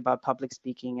show you about public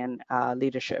speaking and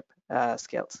leadership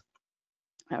skills.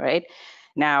 All right.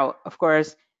 Now, of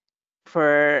course,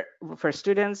 for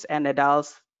students and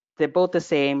adults, they're both the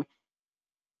same.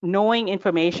 Knowing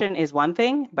information is one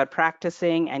thing, but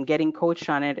practicing and getting coached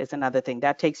on it is another thing.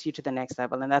 That takes you to the next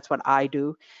level, and that's what I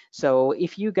do. So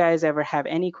if you guys ever have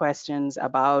any questions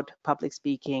about public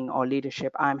speaking or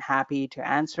leadership, I'm happy to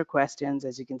answer questions.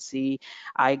 As you can see,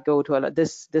 I go to a lot.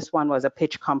 This one was a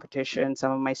pitch competition.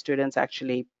 Some of my students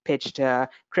actually pitched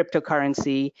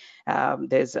cryptocurrency.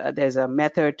 There's a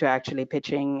method to actually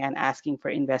pitching and asking for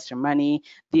investor money.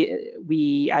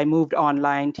 I moved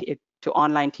online to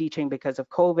online teaching because of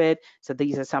COVID. So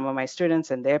these are some of my students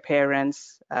and their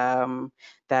parents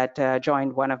that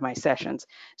joined one of my sessions.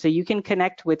 So you can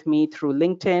connect with me through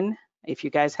LinkedIn, if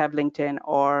you guys have LinkedIn,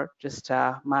 or just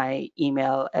my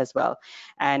email as well.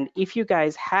 And if you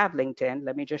guys have LinkedIn,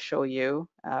 let me just show you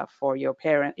for your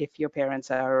parent, if your parents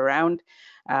are around.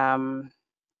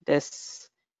 This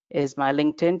is my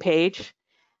LinkedIn page.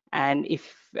 And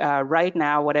if right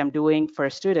now what I'm doing for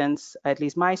students, at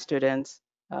least my students,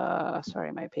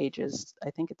 sorry, my page is, I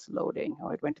think it's loading. Oh,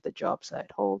 it went to the job site.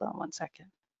 Hold on one second.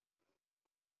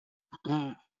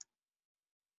 Let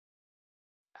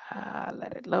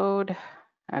it load.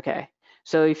 Okay.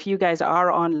 So if you guys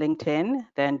are on LinkedIn,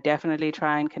 then definitely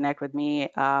try and connect with me.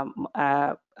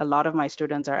 A lot of my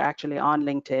students are actually on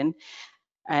LinkedIn.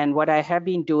 And what I have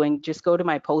been doing, just go to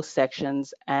my post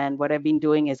sections, and what I've been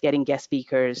doing is getting guest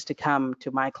speakers to come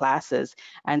to my classes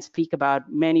and speak about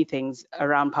many things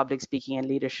around public speaking and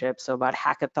leadership. So about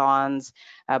hackathons,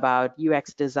 about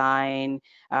UX design,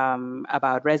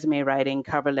 about resume writing,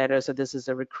 cover letters. So this is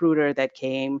a recruiter that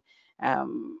came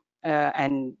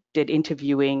and did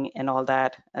interviewing and all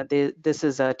that. This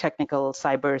is a technical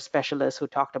cyber specialist who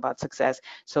talked about success.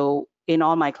 So in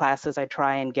all my classes, I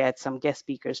try and get some guest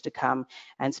speakers to come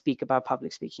and speak about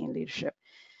public speaking and leadership.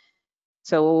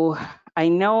 So I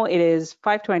know it is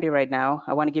 5:20 right now.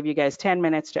 I want to give you guys 10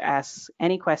 minutes to ask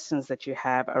any questions that you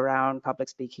have around public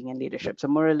speaking and leadership. So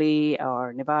Murali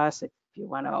or Nivas, if you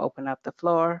want to open up the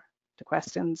floor to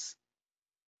questions.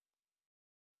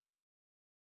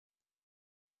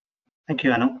 Thank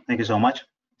you, Anu. Thank you so much.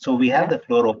 So we have the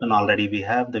floor open already. We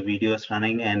have the videos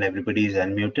running and everybody is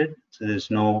unmuted. So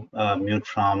there's no mute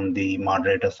from the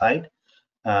moderator side.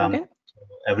 Okay.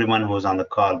 Everyone who's on the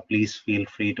call, please feel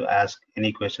free to ask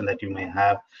any question that you may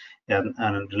have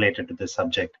related to this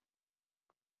subject.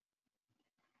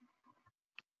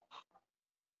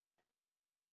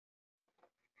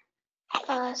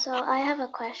 So I have a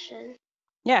question.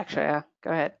 Yeah, Shreya,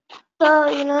 go ahead. So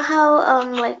you know how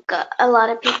a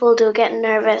lot of people do get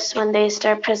nervous when they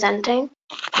start presenting?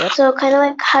 Yep. So kind of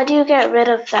like, how do you get rid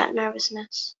of that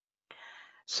nervousness?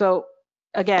 So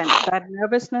again, that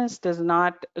nervousness does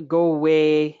not go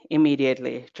away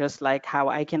immediately, just like how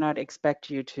I cannot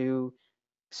expect you to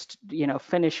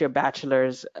finish your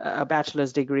a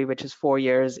bachelor's degree, which is 4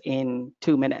 years, in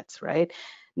 2 minutes, right?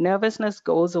 Nervousness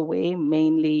goes away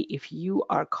mainly if you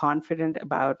are confident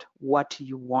about what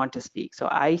you want to speak. So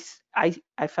I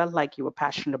felt like you were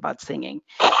passionate about singing.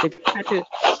 So if you had to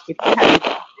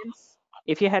convince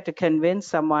If you had to convince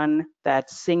someone that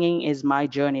singing is my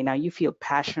journey, now you feel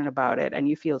passionate about it and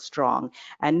you feel strong,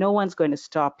 and no one's going to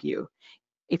stop you.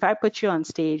 If I put you on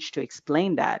stage to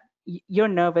explain that, your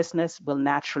nervousness will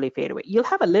naturally fade away. You'll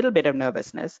have a little bit of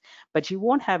nervousness, but you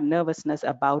won't have nervousness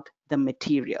about the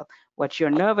material. What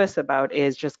you're nervous about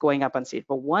is just going up on stage.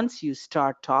 But once you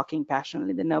start talking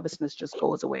passionately, the nervousness just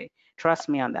goes away. Trust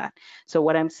me on that. So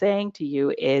what I'm saying to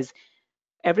you is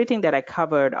everything that I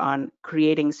covered on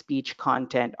creating speech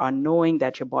content, on knowing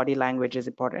that your body language is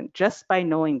important, just by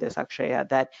knowing this, Akshaya,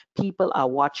 that people are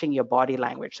watching your body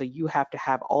language. So you have to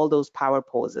have all those power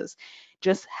poses.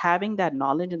 Just having that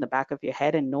knowledge in the back of your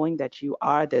head and knowing that you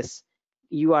are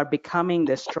becoming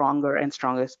the stronger and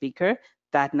stronger speaker,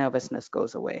 that nervousness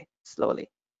goes away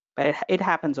slowly. But it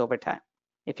happens over time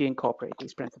if you incorporate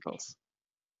these principles.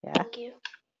 Yeah, Thank you.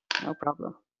 no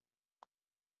problem.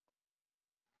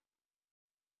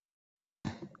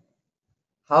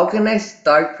 How can I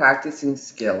start practicing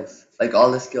skills, like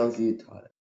all the skills you taught?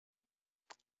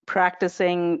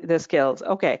 Practicing the skills.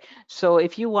 Okay, so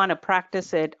if you want to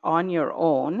practice it on your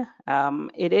own, I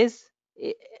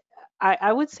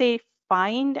would say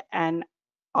find an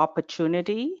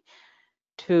opportunity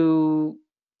to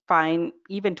find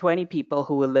even 20 people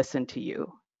who will listen to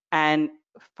you, and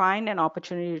find an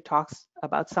opportunity to talk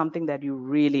about something that you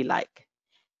really like.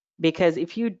 Because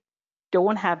if you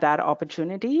don't have that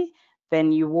opportunity,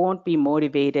 then you won't be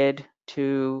motivated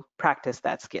to practice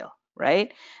that skill,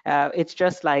 right? It's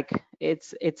just like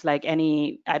it's like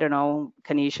any, I don't know,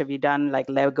 Kanish, have you done like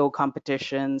Lego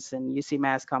competitions and UC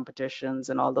Mass competitions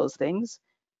and all those things?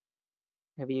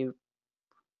 Have you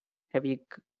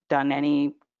done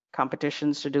any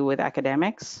competitions to do with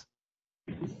academics?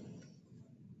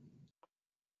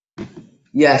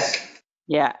 Yes.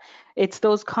 Yeah, it's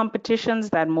those competitions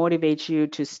that motivate you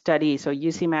to study. So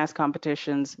UC Mass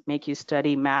competitions make you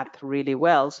study math really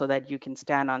well so that you can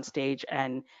stand on stage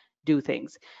and do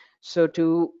things. So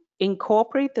to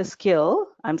incorporate the skill,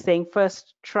 I'm saying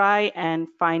first try and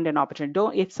find an opportunity.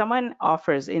 Don't, if someone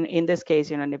offers, in this case,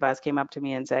 Nivas came up to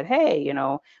me and said, hey,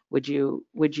 would you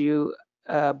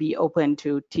be open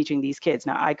to teaching these kids?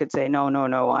 Now I could say no,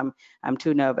 I'm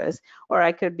too nervous, or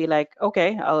I could be like,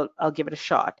 okay, I'll give it a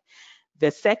shot. The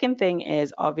second thing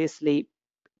is obviously,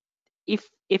 if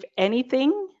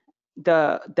anything,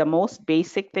 the most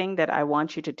basic thing that I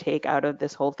want you to take out of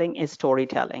this whole thing is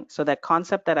storytelling. So that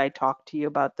concept that I talked to you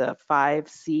about, the 5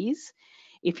 C's,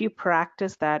 if you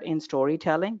practice that in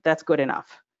storytelling, that's good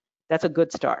enough. That's a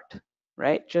good start,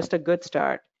 right? Just a good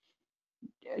start,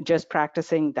 just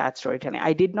practicing that storytelling.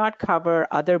 I did not cover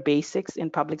other basics in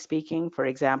public speaking. For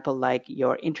example, like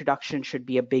your introduction should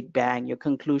be a big bang, your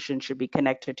conclusion should be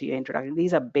connected to your introduction.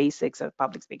 These are basics of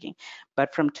public speaking.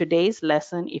 But from today's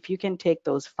lesson, if you can take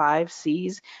those 5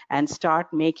 C's and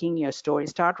start making your story,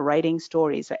 start writing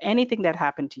stories. So anything that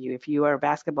happened to you, if you are a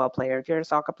basketball player, if you're a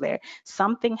soccer player,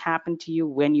 something happened to you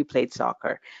when you played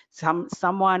soccer.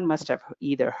 Someone must have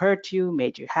either hurt you,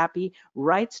 made you happy.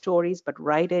 Write stories, but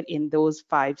write it in those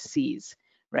 5 C's,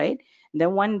 right? And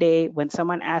then one day when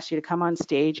someone asks you to come on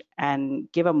stage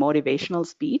and give a motivational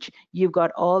speech, you've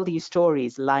got all these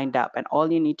stories lined up, and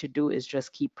all you need to do is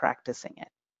just keep practicing it.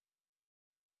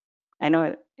 I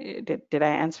know, did I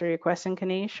answer your question,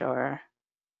 Kanish, or?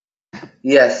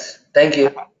 Yes. Thank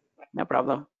you. No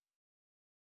problem.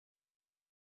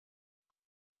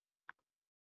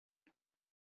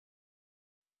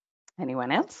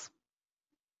 Anyone else?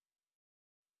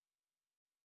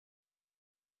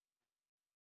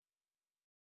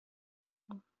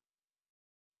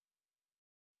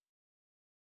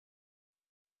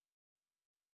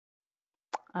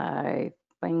 I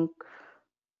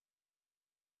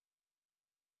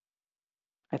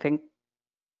think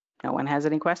no one has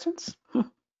any questions.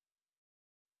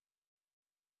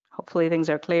 Hopefully things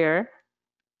are clear.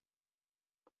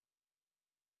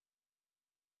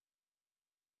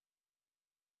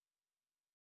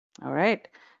 All right.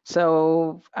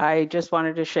 So I just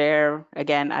wanted to share,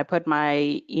 again, I put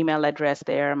my email address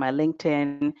there, my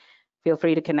LinkedIn. Feel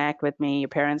free to connect with me. Your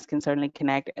parents can certainly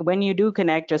connect. When you do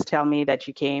connect, just tell me that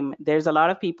you came. There's a lot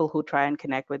of people who try and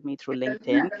connect with me through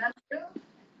LinkedIn.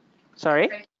 Sorry?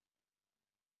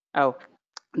 Oh,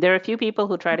 there are a few people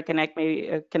who try to connect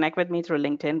with me through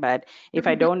LinkedIn, but if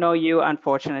I don't know you,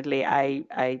 unfortunately,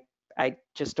 I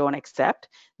just don't accept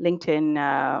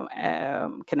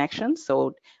LinkedIn connections.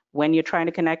 So when you're trying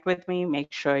to connect with me,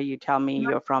 make sure you tell me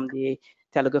you're from the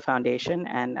Telugu Foundation,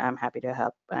 and I'm happy to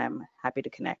help. I'm happy to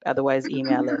connect. Otherwise,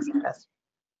 email is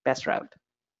best route.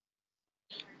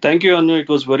 Thank you, Anu. It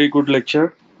was very good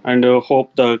lecture, and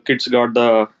hope the kids got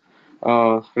the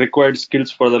required skills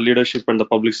for the leadership and the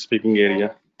public speaking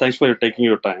area. Thanks for taking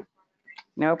your time.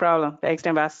 No problem. Thanks,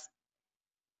 Nimbas.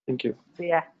 Thank you. See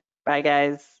ya. Bye,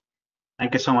 guys.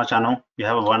 Thank you so much, Anu. You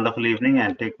have a wonderful evening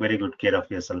and take very good care of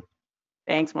yourself.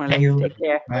 Thanks, Thank Murli. you. Take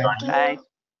care. Bye. Thank Bye. you.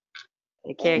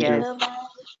 Take care, Thank you.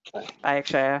 guys. Bye,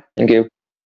 Akshaya. Thank you.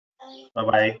 Bye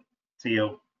bye. See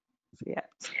you. See ya.